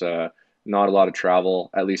close. Not a lot of travel,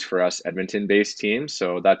 at least for us Edmonton-based teams.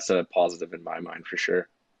 So that's a positive in my mind for sure.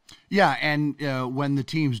 Yeah, and when the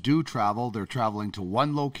teams do travel, they're traveling to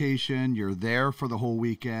one location. You're there for the whole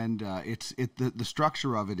weekend. The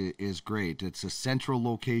structure of it is great. It's a central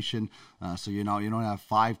location, so you don't have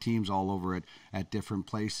 5 teams all over it at different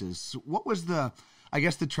places. What was the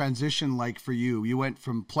transition like for you? You went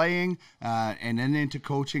from playing and then into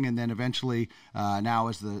coaching, and then eventually now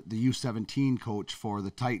as the U17 coach for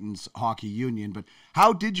the Titans Hockey Union. But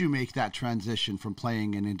how did you make that transition from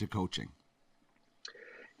playing and into coaching?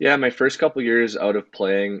 Yeah, my first couple years out of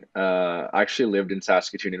playing, I actually lived in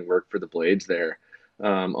Saskatoon and worked for the Blades there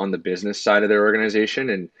on the business side of their organization.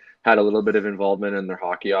 And had a little bit of involvement in their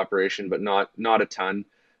hockey operation, but not a ton.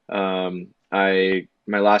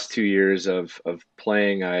 My last 2 years of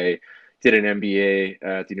playing, I did an MBA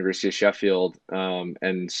at the University of Sheffield,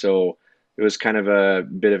 and so it was kind of a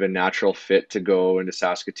bit of a natural fit to go into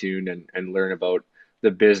Saskatoon and learn about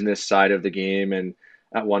the business side of the game. And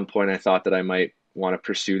at one point, I thought that I might want to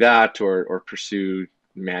pursue that or pursue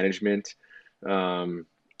management.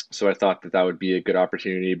 So I thought that would be a good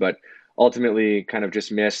opportunity, but ultimately, kind of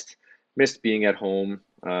just missed being at home.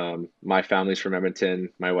 My family's from Edmonton.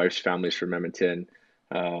 My wife's family's from Edmonton.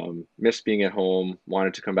 Missed being at home.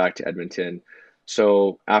 Wanted to come back to Edmonton.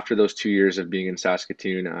 So after those 2 years of being in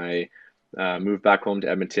Saskatoon, I moved back home to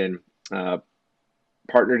Edmonton.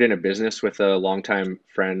 Partnered in a business with a longtime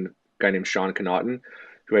friend, a guy named Sean Connaughton,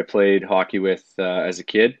 who I played hockey with as a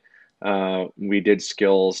kid. We did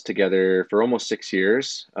skills together for almost 6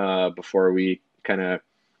 years before we kind of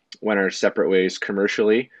went our separate ways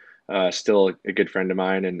commercially. Still a good friend of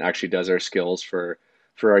mine, and actually does our skills for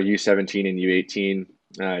our U17 and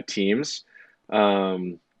U18 teams.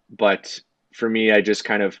 But for me, I just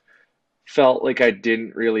kind of felt like I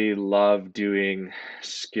didn't really love doing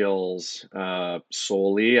skills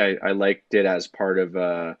solely. I liked it as part of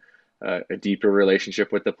a deeper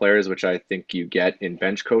relationship with the players, which I think you get in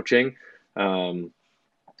bench coaching. I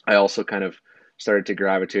also kind of started to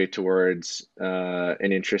gravitate towards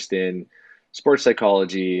an interest in sports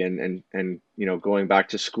psychology and going back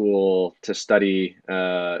to school to study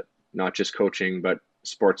not just coaching but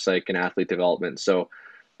sports psych and athlete development. So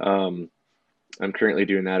I'm currently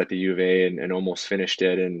doing that at the U of A and almost finished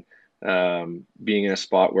it, and being in a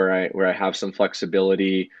spot where I have some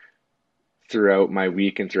flexibility throughout my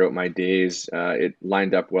week and throughout my days, it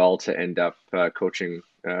lined up well to end up coaching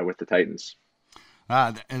with the Titans.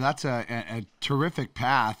 And that's a terrific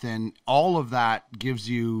path, and all of that gives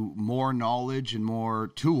you more knowledge and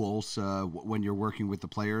more tools when you're working with the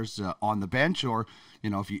players on the bench, or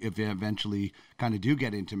if you eventually kind of do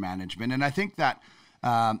get into management. And I think that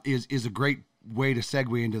is a great way to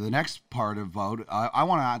segue into the next part about. I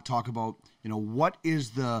want to talk about what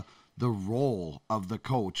is the role of the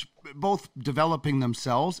coach, both developing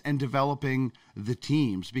themselves and developing the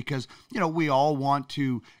teams, because we all want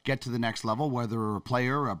to get to the next level, whether we're a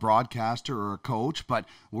player, a broadcaster, or a coach, but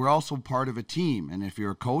we're also part of a team, and if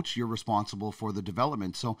you're a coach, you're responsible for the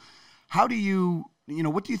development. So how do you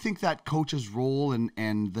what do you think that coach's role and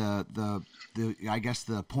the I guess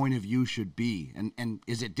the point of view should be, and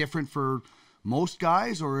is it different for most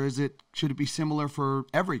guys, or should it be similar for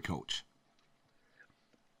every coach?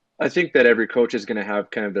 I think that every coach is going to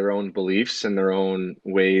have kind of their own beliefs and their own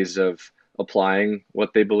ways of applying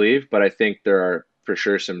what they believe. But I think there are for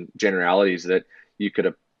sure some generalities that you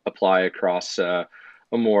could apply across a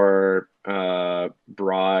more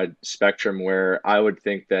broad spectrum, where I would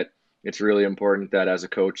think that it's really important that as a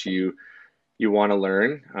coach, you want to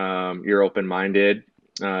learn, you're open-minded,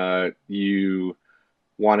 you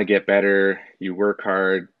want to get better, you work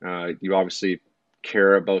hard, you obviously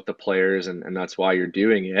care about the players, and that's why you're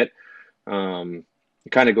doing it.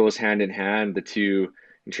 It kind of goes hand in hand, the two,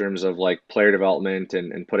 in terms of like player development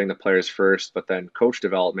and putting the players first, but then coach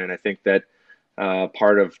development. I think that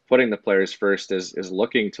part of putting the players first is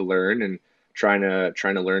looking to learn and trying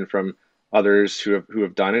to learn from others who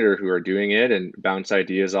have done it or who are doing it, and bounce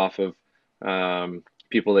ideas off of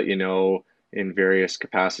people that in various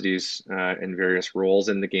capacities and various roles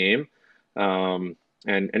in the game.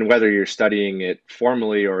 And whether you're studying it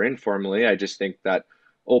formally or informally, I just think that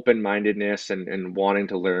open-mindedness and wanting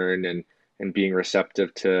to learn and being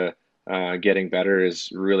receptive to getting better is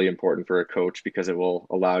really important for a coach, because it will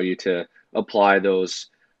allow you to apply those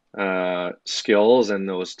skills and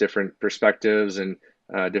those different perspectives and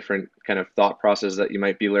different kind of thought processes that you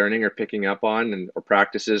might be learning or picking up on, or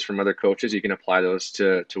practices from other coaches. You can apply those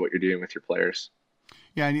to what you're doing with your players.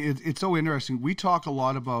 Yeah, and it's so interesting. We talk a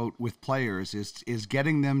lot about with players is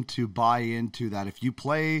getting them to buy into that. If you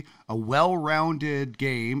play a well-rounded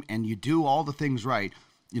game and you do all the things right,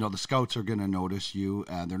 the scouts are going to notice you.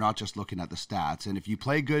 They're not just looking at the stats. And if you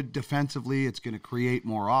play good defensively, it's going to create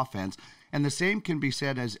more offense. And the same can be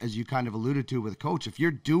said, as you kind of alluded to with a coach. If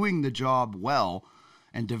you're doing the job well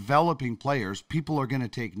and developing players, people are going to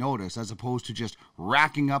take notice, as opposed to just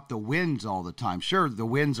racking up the wins all the time. Sure, the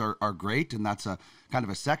wins are great, and that's a kind of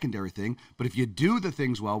a secondary thing, but if you do the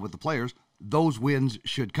things well with the players, those wins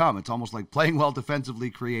should come. It's almost like playing well defensively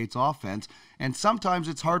creates offense, and sometimes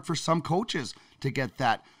it's hard for some coaches to get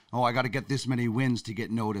that, I got to get this many wins to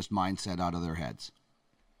get noticed mindset out of their heads.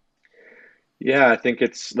 Yeah, I think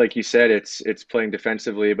it's like you said, it's playing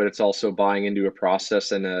defensively, but it's also buying into a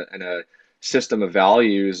process and a system of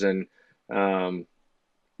values. And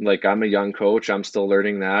like I'm a young coach. I'm still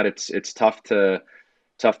learning that. It's tough to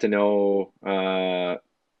know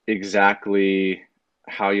exactly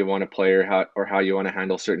how you want to play or how you want to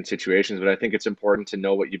handle certain situations. But I think it's important to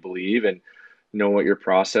know what you believe and know what your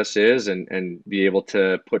process is, and be able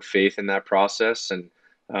to put faith in that process, and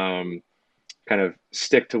kind of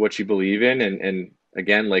stick to what you believe in, and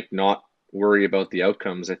again, like, not worry about the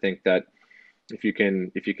outcomes. I think that if you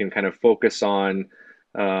can kind of focus on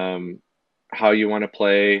how you want to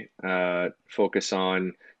play, focus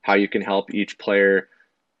on how you can help each player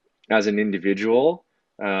as an individual,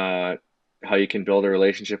 how you can build a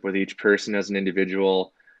relationship with each person as an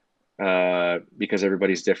individual, because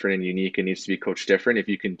everybody's different and unique and needs to be coached different. If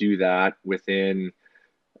you can do that within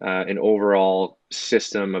an overall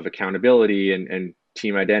system of accountability and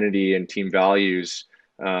team identity and team values,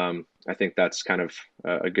 I think that's kind of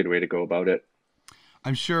a good way to go about it.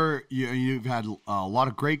 I'm sure you've had a lot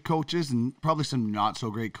of great coaches and probably some not so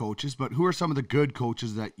great coaches, but who are some of the good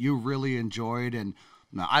coaches that you really enjoyed? And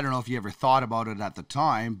I don't know if you ever thought about it at the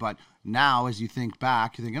time, but now as you think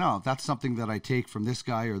back, you're thinking, oh, that's something that I take from this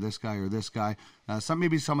guy or this guy or this guy.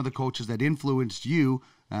 Maybe some of the coaches that influenced you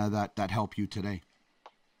that help you today.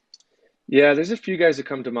 Yeah, there's a few guys that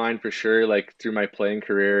come to mind for sure. Like through my playing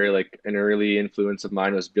career, like an early influence of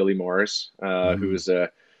mine was Billy Morris, who was a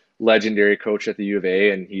legendary coach at the U of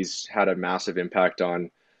A, and he's had a massive impact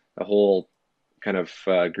on a whole kind of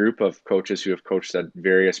group of coaches who have coached at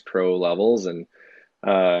various pro levels and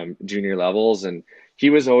junior levels. And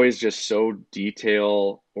he was always just so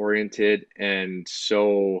detail oriented and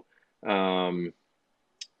so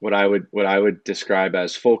what I would describe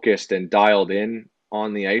as focused and dialed in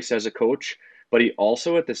on the ice as a coach. But he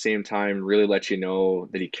also at the same time really let you know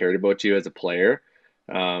that he cared about you as a player.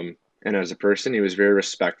 And as a person, he was very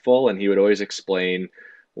respectful, and he would always explain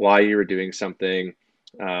why you were doing something,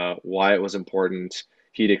 why it was important.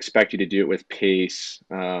 He'd expect you to do it with pace,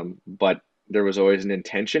 but there was always an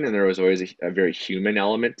intention, and there was always a very human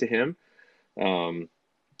element to him.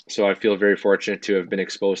 So I feel very fortunate to have been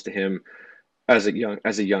exposed to him as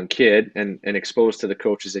a young kid, and exposed to the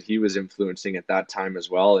coaches that he was influencing at that time as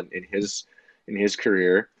well in his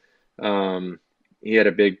career. He had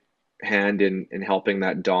a big hand in helping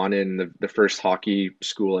that Donnan, the first hockey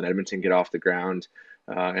school in Edmonton, get off the ground.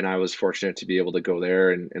 And I was fortunate to be able to go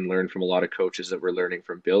there and learn from a lot of coaches that were learning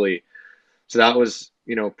from Billy. So that was,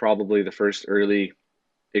 probably the first early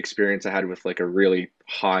experience I had with like a really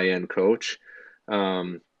high-end coach.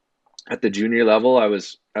 At the junior level, I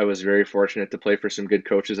was very fortunate to play for some good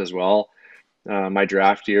coaches as well. My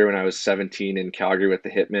draft year when I was 17 in Calgary with the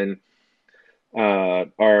Hitmen,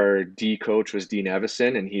 our D coach was Dean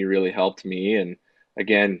Evison, and he really helped me. And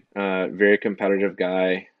again, very competitive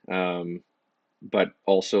guy, but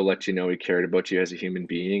also let you know he cared about you as a human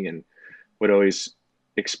being, and would always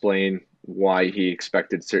explain why he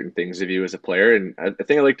expected certain things of you as a player. And the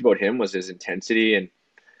thing I liked about him was his intensity and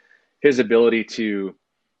his ability to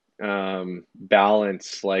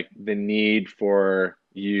balance like the need for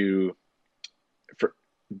you for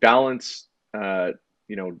balance, the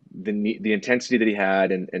intensity that he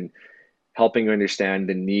had, and helping you understand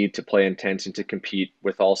the need to play intense and to compete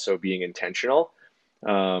with also being intentional.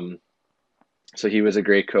 So he was a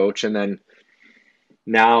great coach. And then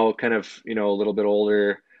now kind of, a little bit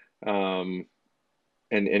older, and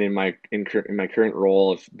in my current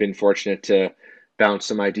role, I've been fortunate to bounce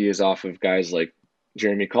some ideas off of guys like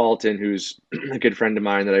Jeremy Colleton, who's a good friend of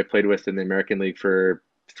mine that I played with in the American League for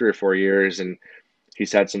 3 or 4 years. And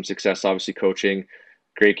he's had some success, obviously, coaching,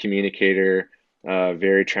 great communicator,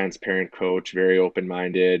 very transparent coach, very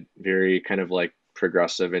open-minded, very kind of like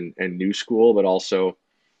progressive and new school, but also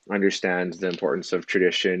understands the importance of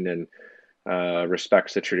tradition and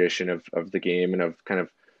respects the tradition of the game and of kind of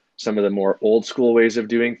some of the more old school ways of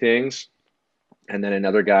doing things. And then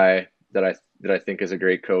another guy that I think is a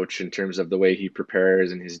great coach in terms of the way he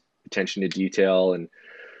prepares and his attention to detail. And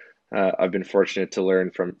I've been fortunate to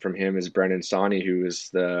learn from him is Brendan Sawney, who was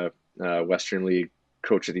the Western League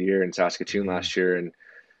Coach of the Year in Saskatoon last year. And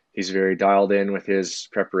he's very dialed in with his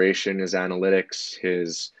preparation, his analytics,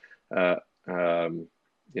 his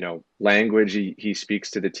language he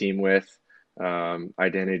speaks to the team with,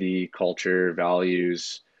 identity, culture,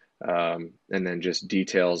 values, and then just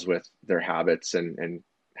details with their habits and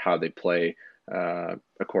how they play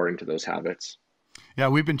according to those habits. Yeah,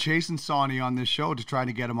 we've been chasing Sawney on this show to try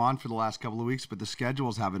to get him on for the last couple of weeks, but the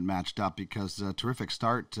schedules haven't matched up because terrific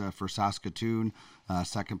start for Saskatoon,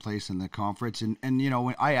 second place in the conference. And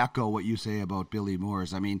when I echo what you say about Billy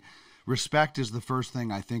Moores. I mean, respect is the first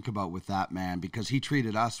thing I think about with that man, because he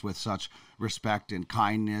treated us with such respect and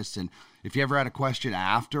kindness. And if you ever had a question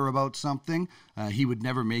after about something, he would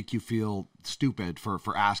never make you feel stupid for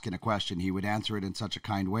asking a question. He would answer it in such a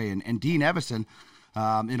kind way. And Dean Evison,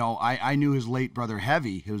 I knew his late brother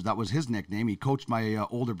Heavy. That was his nickname. He coached my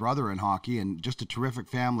older brother in hockey, and just a terrific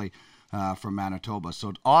family from Manitoba.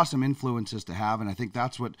 So awesome influences to have, and I think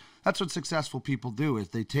that's what successful people do, is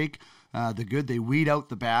they take the good, they weed out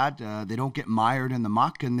the bad, they don't get mired in the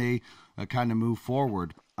muck, and they kind of move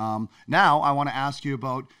forward. Now I want to ask you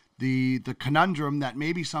about the conundrum that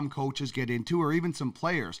maybe some coaches get into, or even some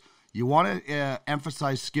players. You want to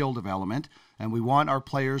emphasize skill development, and we want our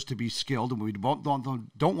players to be skilled, and we don't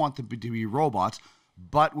want them to be robots,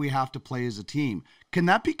 but we have to play as a team. Can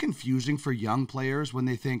that be confusing for young players when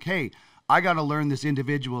they think, hey, I got to learn this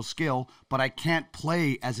individual skill, but I can't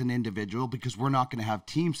play as an individual because we're not going to have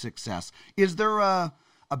team success? Is there a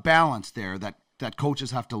balance there that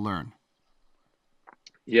coaches have to learn?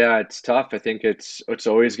 Yeah, it's tough. I think it's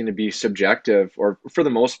always going to be subjective, or for the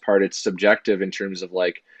most part, it's subjective in terms of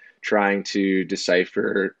like trying to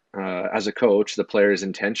decipher as a coach the player's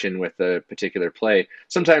intention with a particular play.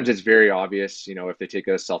 Sometimes it's very obvious, if they take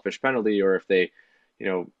a selfish penalty, or if they,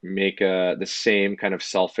 make the same kind of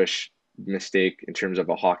selfish mistake in terms of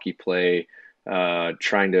a hockey play,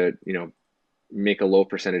 trying to, make a low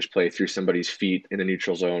percentage play through somebody's feet in the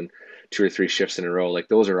neutral zone 2 or 3 shifts in a row. Like,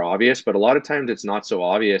 those are obvious, but a lot of times it's not so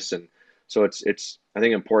obvious. And so it's I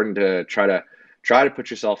think important to try to put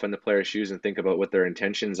yourself in the player's shoes and think about what their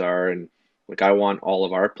intentions are. And like, I want all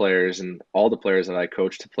of our players and all the players that I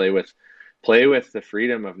coach to play with the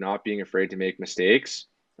freedom of not being afraid to make mistakes.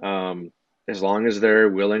 As long as they're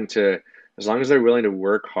willing to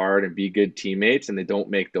work hard and be good teammates, and they don't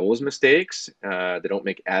make those mistakes, they don't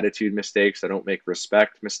make attitude mistakes, they don't make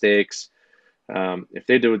respect mistakes. If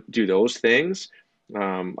they do those things,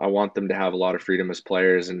 I want them to have a lot of freedom as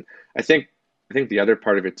players. And I think the other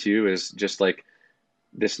part of it too is just like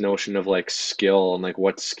this notion of like skill and like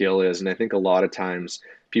what skill is. And I think a lot of times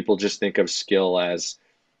people just think of skill as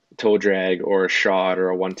toe drag or a shot or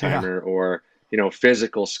a one-timer, or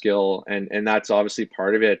physical skill, and that's obviously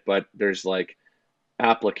part of it, but there's like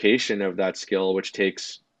application of that skill, which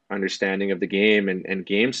takes understanding of the game and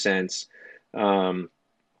game sense. And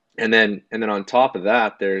then on top of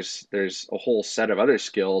that, there's a whole set of other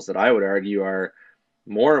skills that I would argue are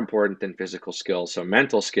more important than physical skills. So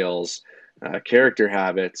mental skills, character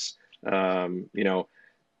habits,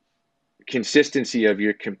 consistency of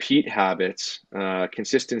your compete habits,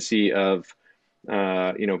 consistency of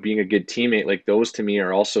being a good teammate. Like, those to me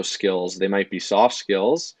are also skills. They might be soft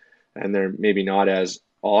skills, and they're maybe not as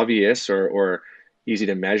obvious or easy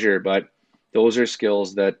to measure, but those are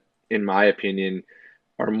skills that, in my opinion,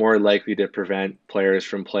 are more likely to prevent players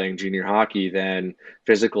from playing junior hockey than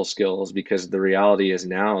physical skills, because the reality is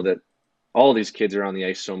now that all these kids are on the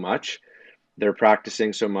ice so much, they're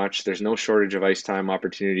practicing so much, there's no shortage of ice time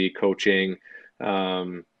opportunity, coaching.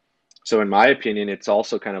 So in my opinion, it's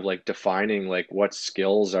also kind of like defining like what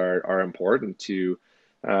skills are important to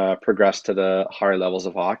progress to the higher levels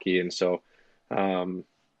of hockey. And so,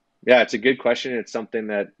 it's a good question. It's something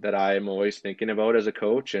that I'm always thinking about as a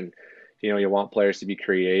coach. And, you want players to be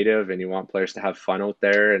creative, and you want players to have fun out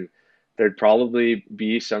there. And there'd probably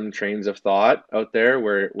be some trains of thought out there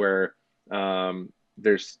where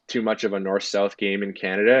there's too much of a north-south game in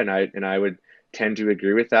Canada. And I would tend to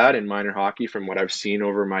agree with that in minor hockey from what I've seen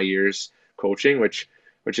over my years coaching, which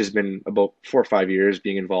has been about 4 or 5 years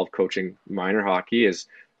being involved coaching minor hockey. Is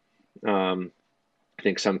I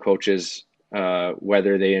think some coaches,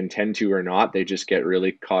 whether they intend to or not, they just get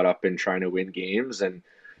really caught up in trying to win games, and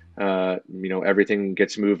everything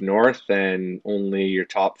gets moved north and only your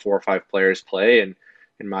top 4 or 5 players play. And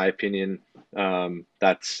in my opinion,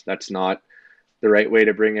 that's not the right way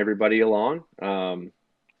to bring everybody along.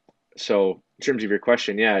 So in terms of your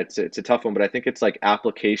question, it's a tough one, but I think it's like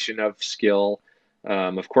application of skill.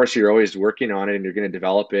 Of course, you're always working on it, and you're going to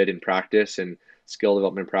develop it in practice and skill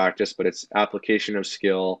development practice, but it's application of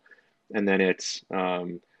skill. And then it's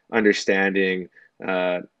understanding,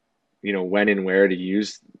 when and where to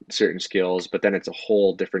use certain skills, but then it's a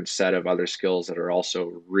whole different set of other skills that are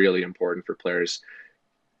also really important for players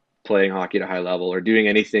playing hockey at a high level, or doing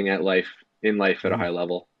anything in life at a high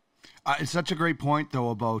level. It's such a great point, though,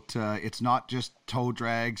 about it's not just toe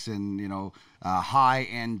drags and, high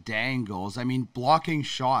end dangles. I mean, blocking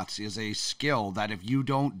shots is a skill that if you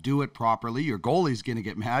don't do it properly, your goalie's going to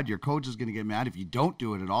get mad, your coach is going to get mad if you don't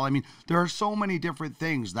do it at all. I mean, there are so many different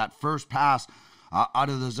things. That first pass out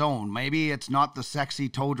of the zone, maybe it's not the sexy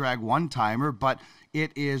toe drag one-timer, but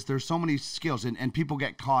there's so many skills, and people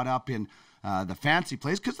get caught up in the fancy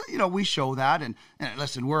plays because we show that, and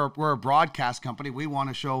listen, we're a broadcast company. We want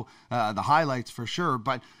to show the highlights for sure,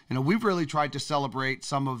 but we've really tried to celebrate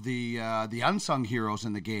some of the unsung heroes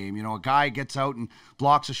in the game. A guy gets out and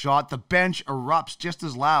blocks a shot, the bench erupts just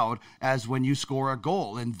as loud as when you score a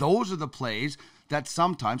goal, and those are the plays that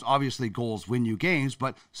sometimes, obviously goals win you games,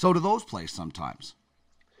 but so do those plays sometimes.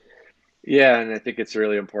 Yeah, and I think it's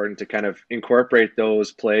really important to kind of incorporate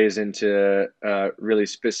those plays into really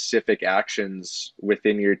specific actions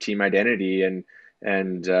within your team identity and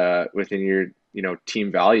within your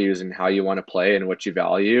team values and how you want to play and what you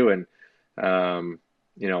value. And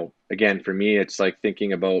again, for me, it's like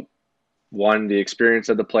thinking about one, the experience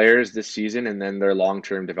of the players this season, and then their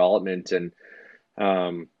long-term development. And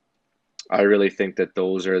I really think that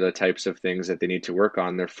those are the types of things that they need to work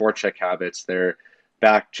on. Their forecheck habits, their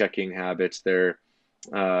back checking habits, their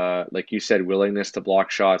like you said, willingness to block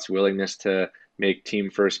shots, willingness to make team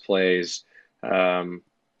first plays. Those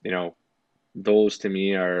to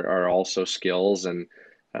me are also skills. And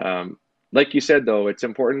like you said, though, it's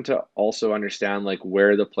important to also understand like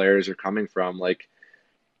where the players are coming from. Like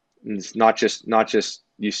it's not just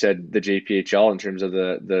you said the JPHL in terms of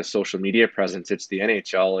the social media presence. It's the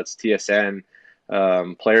NHL, it's TSN.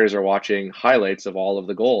 Players are watching highlights of all of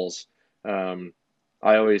the goals.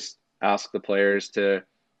 I always ask the players to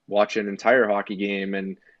watch an entire hockey game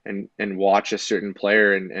and watch a certain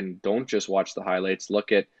player and don't just watch the highlights.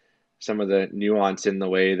 Look at some of the nuance in the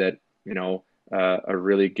way that a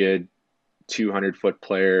really good 200-foot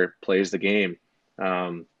player plays the game.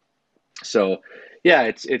 So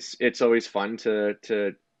yeah, it's always fun to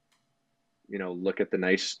look at the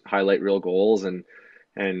nice highlight reel goals, and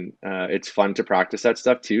it's fun to practice that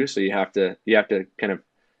stuff too. So you have to kind of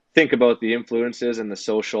think about the influences and the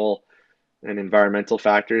social and environmental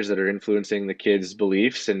factors that are influencing the kids'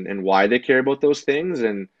 beliefs and why they care about those things.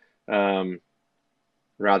 And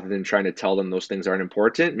rather than trying to tell them those things aren't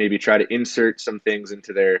important, maybe try to insert some things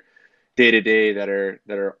into their day-to-day that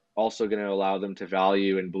are also going to allow them to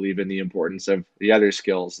value and believe in the importance of the other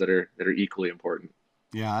skills that are equally important.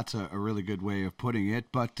 Yeah, that's a really good way of putting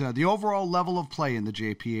it. But the overall level of play in the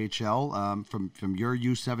JPHL, from your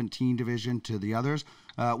U17 division to the others,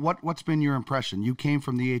 what's been your impression? You came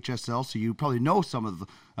from the HSL, so you probably know some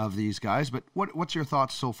of these guys. But what's your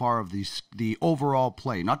thoughts so far of the overall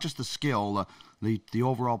play, not just the skill, the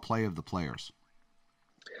overall play of the players?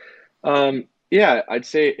 Yeah, I'd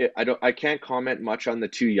say I can't comment much on the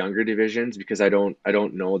two younger divisions because I don't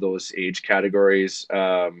know those age categories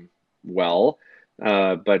well.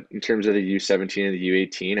 But in terms of the U17 and the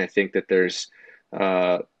U18, I think that there's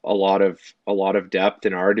a lot of depth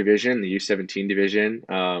in our division, the U17 division.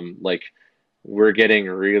 Like we're getting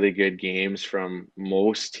really good games from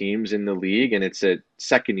most teams in the league, and it's a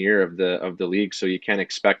second year of the league, so you can't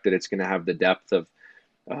expect that it's going to have the depth of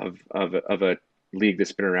a league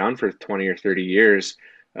that's been around for 20 or 30 years.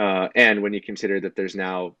 And when you consider that there's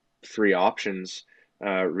now 3 options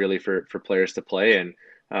really for players to play, and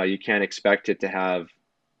you can't expect it to have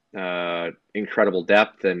incredible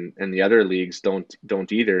depth, and the other leagues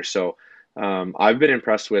don't either. So I've been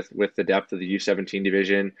impressed with the depth of the U17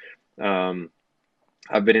 division.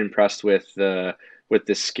 I've been impressed with the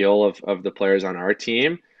skill of the players on our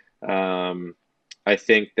team. I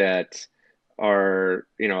think that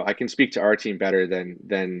I can speak to our team better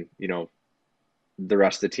than the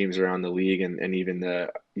rest of the teams around the league and even the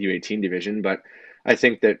U18 division. But I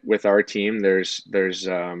think that with our team, there's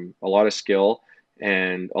a lot of skill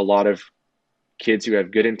and a lot of kids who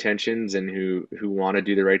have good intentions and who want to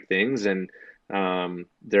do the right things, and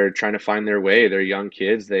they're trying to find their way. They're young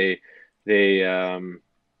kids. They you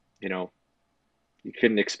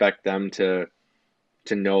couldn't expect them to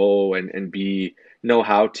know and know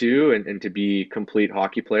how to and to be complete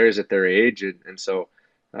hockey players at their age. And so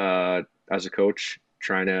as a coach,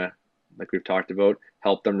 trying to, like we've talked about,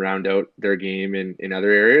 help them round out their game in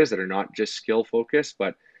other areas that are not just skill focused.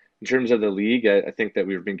 But in terms of the league, I think that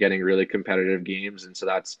we've been getting really competitive games, and so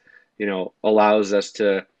that's allows us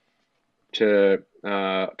to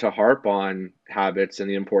harp on habits and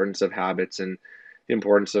the importance of habits and the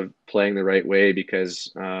importance of playing the right way,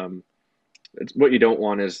 because what you don't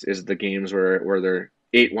want is the games where they're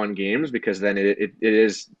 8-1 games, because then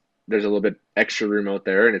there's a little bit extra room out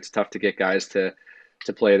there, and it's tough to get guys to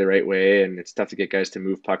play the right way, and it's tough to get guys to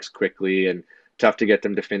move pucks quickly, and tough to get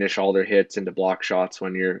them to finish all their hits and to block shots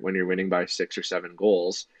when you're winning by 6 or 7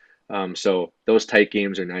 goals. So those tight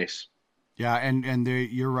games are nice. Yeah, and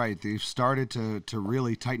you're right. They've started to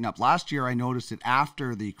really tighten up. Last year, I noticed it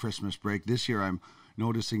after the Christmas break. This year, I'm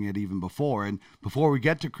noticing it even before. And before we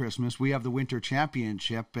get to Christmas, we have the Winter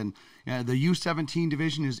Championship, and the U17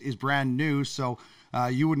 division is brand new, so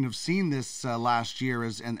you wouldn't have seen this last year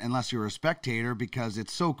unless you were a spectator, because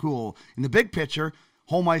it's so cool. In the big picture,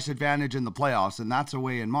 home ice advantage in the playoffs, and that's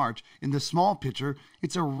away in March. In the small picture,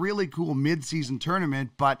 it's a really cool mid-season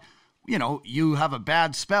tournament, but you have a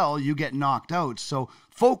bad spell, you get knocked out. So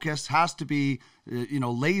focus has to be,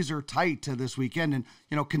 laser tight to this weekend.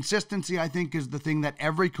 And, consistency, I think, is the thing that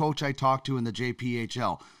every coach I talk to in the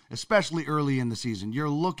JPHL, especially early in the season, you're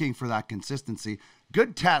looking for that consistency.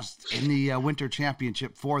 Good test in the Winter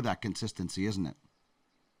Championship for that consistency, isn't it?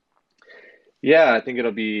 Yeah, I think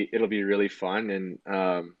it'll be really fun, and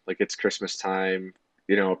it's Christmas time,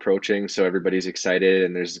 approaching, so everybody's excited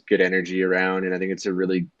and there's good energy around, and I think it's a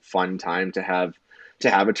really fun time to have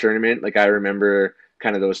a tournament. Like, I remember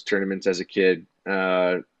kind of those tournaments as a kid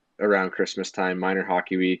around Christmas time. Minor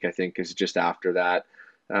Hockey Week, I think, is just after that.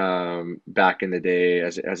 Back in the day,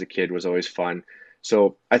 as a kid, was always fun.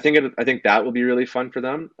 So I think that will be really fun for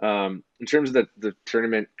them. In terms of the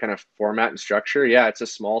tournament kind of format and structure, yeah, it's a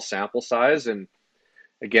small sample size, and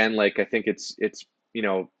again, I think it's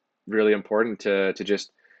really important to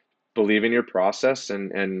just believe in your process,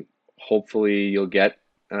 and hopefully you'll get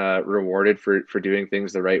rewarded for doing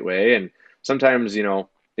things the right way. And sometimes you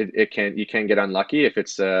can get unlucky if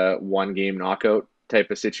it's a 1-game knockout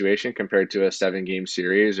type of situation compared to a 7-game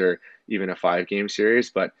series or even a 5-game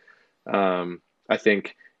series, but I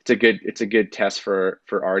think it's a good test for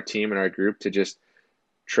our team and our group to just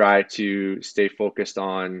try to stay focused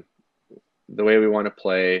on the way we want to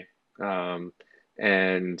play.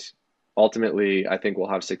 And ultimately, I think we'll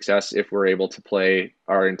have success if we're able to play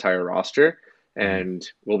our entire roster. And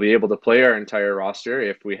we'll be able to play our entire roster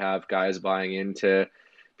if we have guys buying into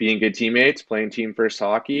being good teammates, playing team first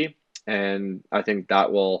hockey. And I think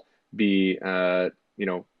that will be,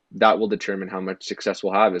 that will determine how much success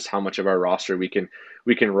we'll have, is how much of our roster we can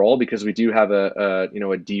roll, because we do have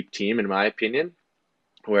a deep team, in my opinion,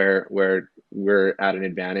 where we're at an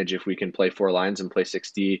advantage if we can play 4 lines and play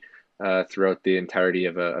 6D throughout the entirety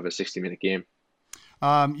of a 60-minute game.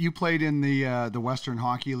 You played in the Western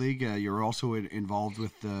Hockey League. You're also involved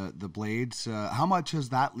with the Blades. How much has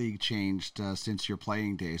that league changed since your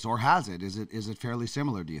playing days, or has it? Is it fairly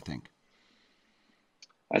similar, do you think?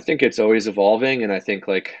 I think it's always evolving, and I think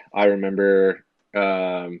I remember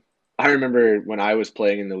when I was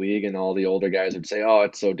playing in the league, and all the older guys would say, "Oh,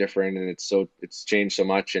 it's so different, and it's changed so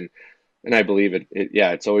much," and I believe it.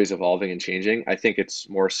 Yeah, it's always evolving and changing. I think it's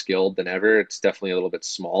more skilled than ever. It's definitely a little bit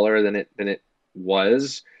smaller than it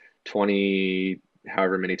was 20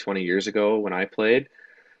 years ago when I played.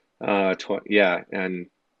 Yeah, and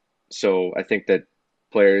so I think that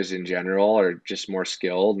players in general are just more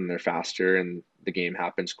skilled, and they're faster, and the game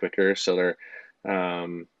happens quicker. So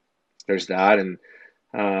there's that, and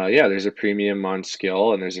there's a premium on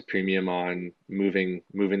skill, and there's a premium on moving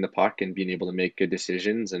the puck and being able to make good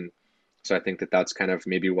decisions. And so I think that that's kind of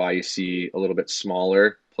maybe why you see a little bit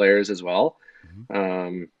smaller players as well.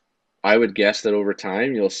 Mm-hmm. I would guess that over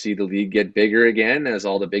time you'll see the league get bigger again as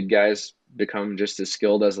all the big guys become just as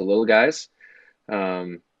skilled as the little guys.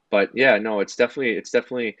 But yeah, no, it's definitely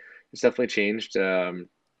changed.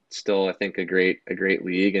 Still, I think a great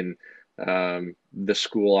league, and the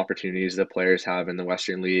school opportunities that players have in the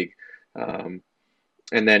Western League. And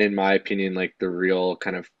then, in my opinion, the real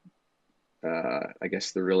kind of, I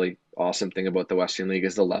guess the really awesome thing about the Western League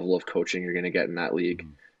is the level of coaching you're going to get in that league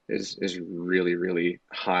is really, really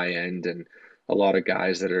high end, and a lot of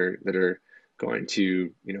guys that are going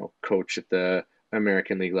to coach at the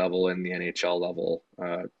American League level and the NHL level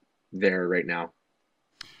there right now.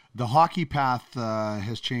 The hockey path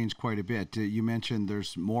has changed quite a bit. You mentioned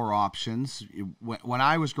there's more options. When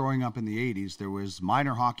I was growing up in the 80s, there was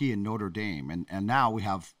minor hockey and Notre Dame, and now we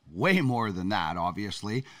have way more than that,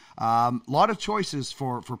 obviously. A lot of choices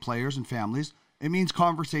for players and families. It means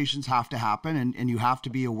conversations have to happen, and you have to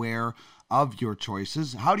be aware of your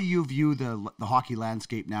choices. How do you view the hockey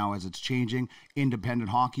landscape now as it's changing? Independent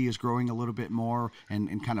hockey is growing a little bit more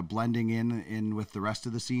and kind of blending in with the rest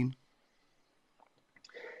of the scene?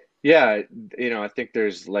 Yeah, I think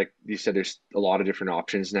there's, like you said, there's a lot of different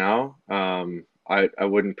options now. I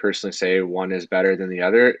wouldn't personally say one is better than the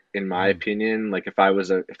other. In my opinion, if I was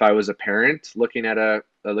a parent looking at a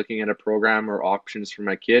program or options for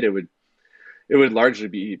my kid, it would largely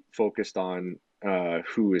be focused on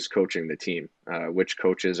who is coaching the team, which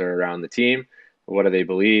coaches are around the team, what do they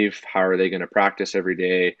believe, how are they going to practice every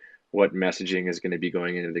day, what messaging is going to be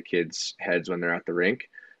going into the kids' heads when they're at the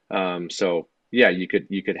rink. So yeah, you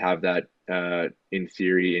could have that in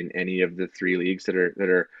theory in any of the 3 leagues that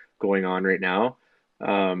are going on right now.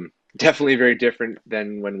 Definitely very different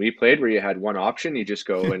than when we played, where you had one option. You just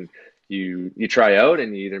go and you try out,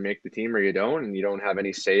 and you either make the team or you don't, and you don't have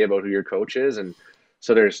any say about who your coach is. And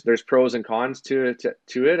so there's pros and cons to it.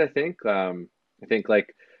 I think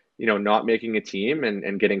like, not making a team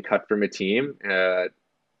and getting cut from a team,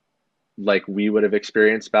 like we would have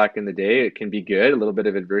experienced back in the day, it can be good. A little bit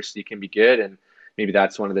of adversity can be good, and maybe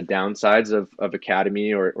that's one of the downsides of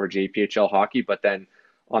academy or JPHL hockey. But then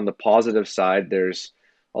on the positive side, there's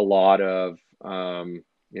a lot of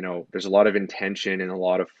there's a lot of intention and a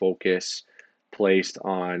lot of focus placed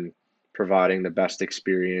on providing the best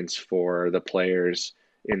experience for the players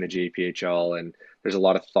in the JPHL, and there's a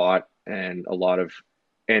lot of thought and a lot of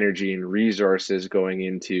energy and resources going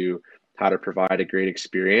into how to provide a great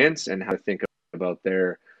experience and how to think about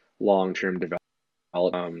their long-term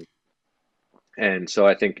development. And so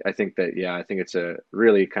I think that, yeah, I think it's a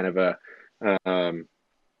really kind of a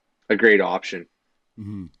great option.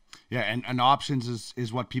 Mm-hmm. Yeah, and options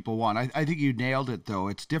is what people want. I think you nailed it, though.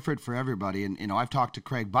 It's different for everybody. And, I've talked to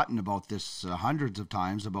Craig Button about this hundreds of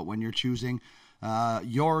times, about when you're choosing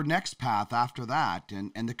your next path after that.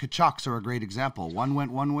 And the Kachucks are a great example. One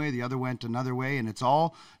went one way, the other went another way, and it's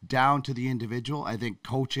all down to the individual. I think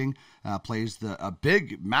coaching plays a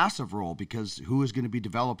big, massive role, because who is going to be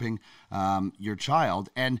developing your child?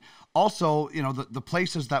 And also, the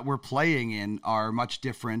places that we're playing in are much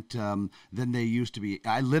different than they used to be.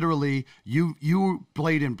 I literally, you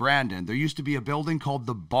played in Brandon. There used to be a building called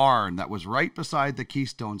the Barn that was right beside the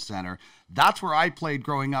Keystone Center. That's where I played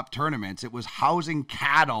growing up tournaments. It was housing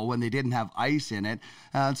cattle when they didn't have ice in it.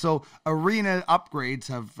 So arena upgrades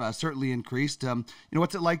have certainly increased.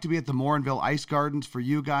 What's it like to be at the Morinville Ice Gardens for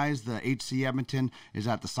you guys? The HC Edmonton is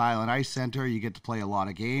at the Silent Ice Center. You get to play a lot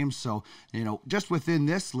of games. So, just within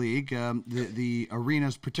this league, the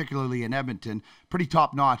arenas, particularly in Edmonton, pretty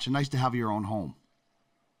top notch, and nice to have your own home.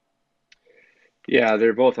 Yeah,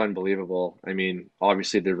 they're both unbelievable. I mean,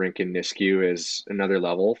 obviously the rink in Nisku is another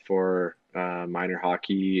level for minor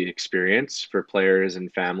hockey experience for players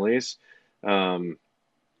and families. Um,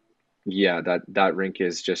 yeah, that rink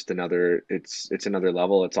is just another. It's another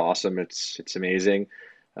level. It's awesome. It's amazing.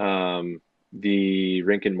 The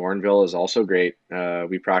rink in Morinville is also great.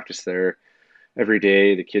 We practice there every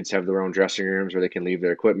day. The kids have their own dressing rooms where they can leave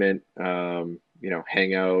their equipment.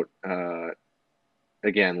 Hang out.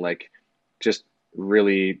 Again, like, just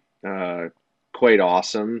really quite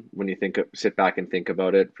awesome when you sit back and think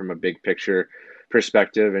about it from a big picture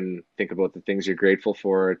perspective and think about the things you're grateful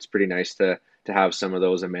for. It's pretty nice to have some of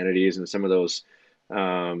those amenities and some of those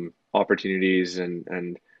opportunities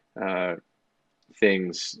and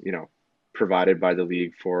things provided by the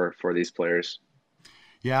league for these players.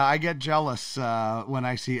 Yeah, I get jealous when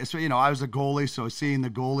I see. So I was a goalie, so seeing the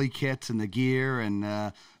goalie kits and the gear, and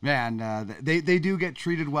they do get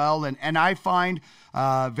treated well, and I find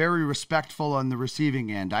very respectful on the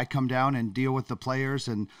receiving end. I come down and deal with the players,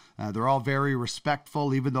 and they're all very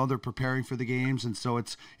respectful, even though they're preparing for the games, and so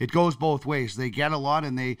it goes both ways. They get a lot,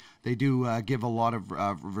 and they do give a lot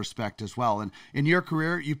of respect as well. And in your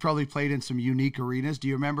career, you probably played in some unique arenas. Do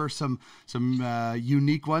you remember some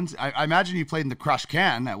unique ones? I imagine you played in the Crush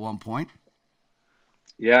Can at one point.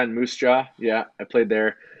 Yeah, in Moose Jaw. Yeah, I played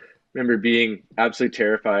there. Remember being absolutely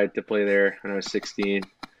terrified to play there when I was 16.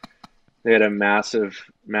 They had a massive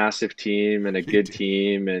team and a good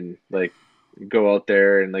team, and like go out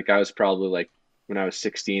there, and like I was probably, like, when I was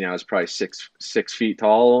 16, I was probably six feet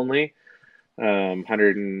tall only,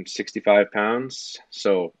 165 pounds.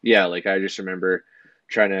 So yeah, like I just remember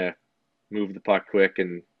trying to move the puck quick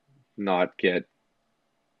and not get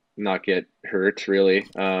hurt really.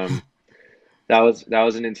 That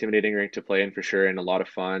was an intimidating rink to play in for sure, and a lot of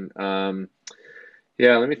fun.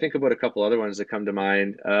 Yeah, let me think about a couple other ones that come to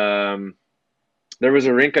mind. There was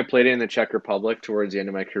a rink I played in the Czech Republic towards the end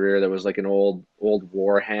of my career that was like an old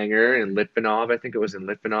war hangar in Litvinov. I think it was in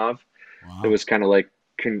Litvinov. Wow. It was kind of like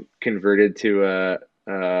converted to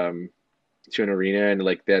an arena, and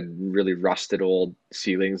like they had really rusted old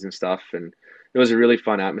ceilings and stuff, and it was a really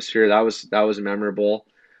fun atmosphere. That was memorable.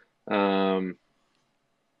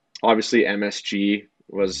 Obviously MSG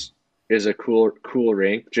is a cool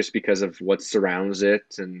rink just because of what surrounds it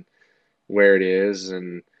and where it is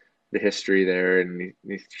and the history there, and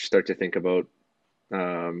you start to think about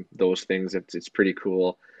those things. It's pretty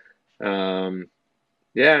cool. Yeah,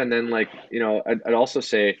 and then, like, I'd also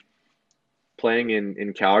say playing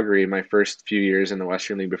in Calgary my first few years in the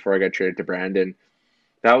Western League before I got traded to Brandon,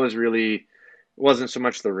 that was really, wasn't so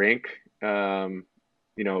much the rink.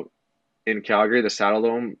 In Calgary, the Saddle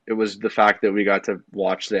Dome, it was the fact that we got to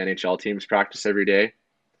watch the NHL teams practice every day.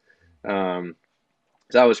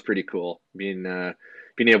 that was pretty cool. Being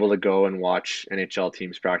able to go and watch NHL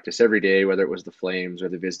teams practice every day, whether it was the Flames or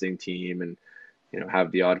the visiting team, and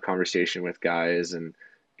have the odd conversation with guys and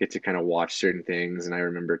get to kind of watch certain things. And I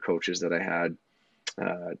remember coaches that I had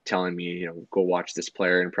telling me, go watch this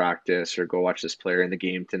player in practice or go watch this player in the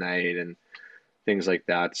game tonight and things like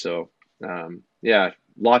that. So yeah,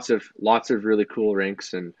 lots of really cool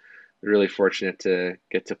rinks, and really fortunate to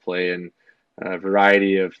get to play in a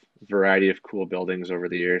variety of cool buildings over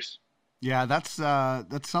the years. Yeah, that's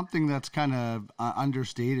something that's kind of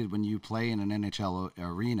understated when you play in an NHL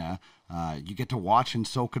arena. You get to watch and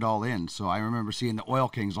soak it all in. So I remember seeing the Oil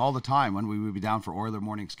Kings all the time when we would be down for Oiler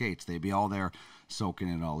morning skates. They'd be all there soaking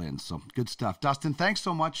it all in. So good stuff. Dustin, thanks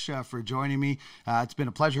so much for joining me. It's been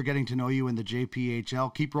a pleasure getting to know you in the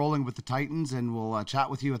JPHL. Keep rolling with the Titans, and we'll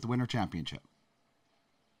chat with you at the Winter Championship.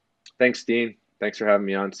 Thanks, Dean. Thanks for having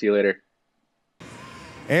me on. See you later.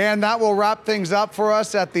 And that will wrap things up for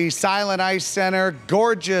us at the Silent Ice Center.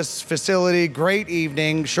 Gorgeous facility, great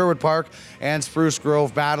evening. Sherwood Park and Spruce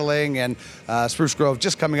Grove battling, and Spruce Grove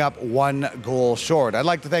just coming up 1 goal short. I'd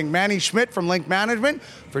like to thank Manny Schmidt from Link Management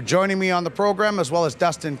for joining me on the program, as well as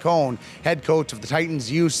Dustin Kohn, head coach of the Titans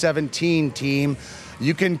U17 team.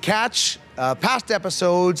 You can catch past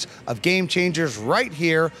episodes of Game Changers right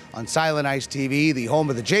here on Silent Ice TV, the home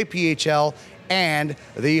of the JPHL and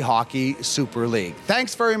the Hockey Super League.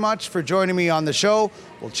 Thanks very much for joining me on the show.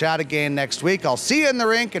 We'll chat again next week. I'll see you in the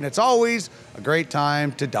rink, and it's always a great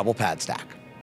time to double pad stack.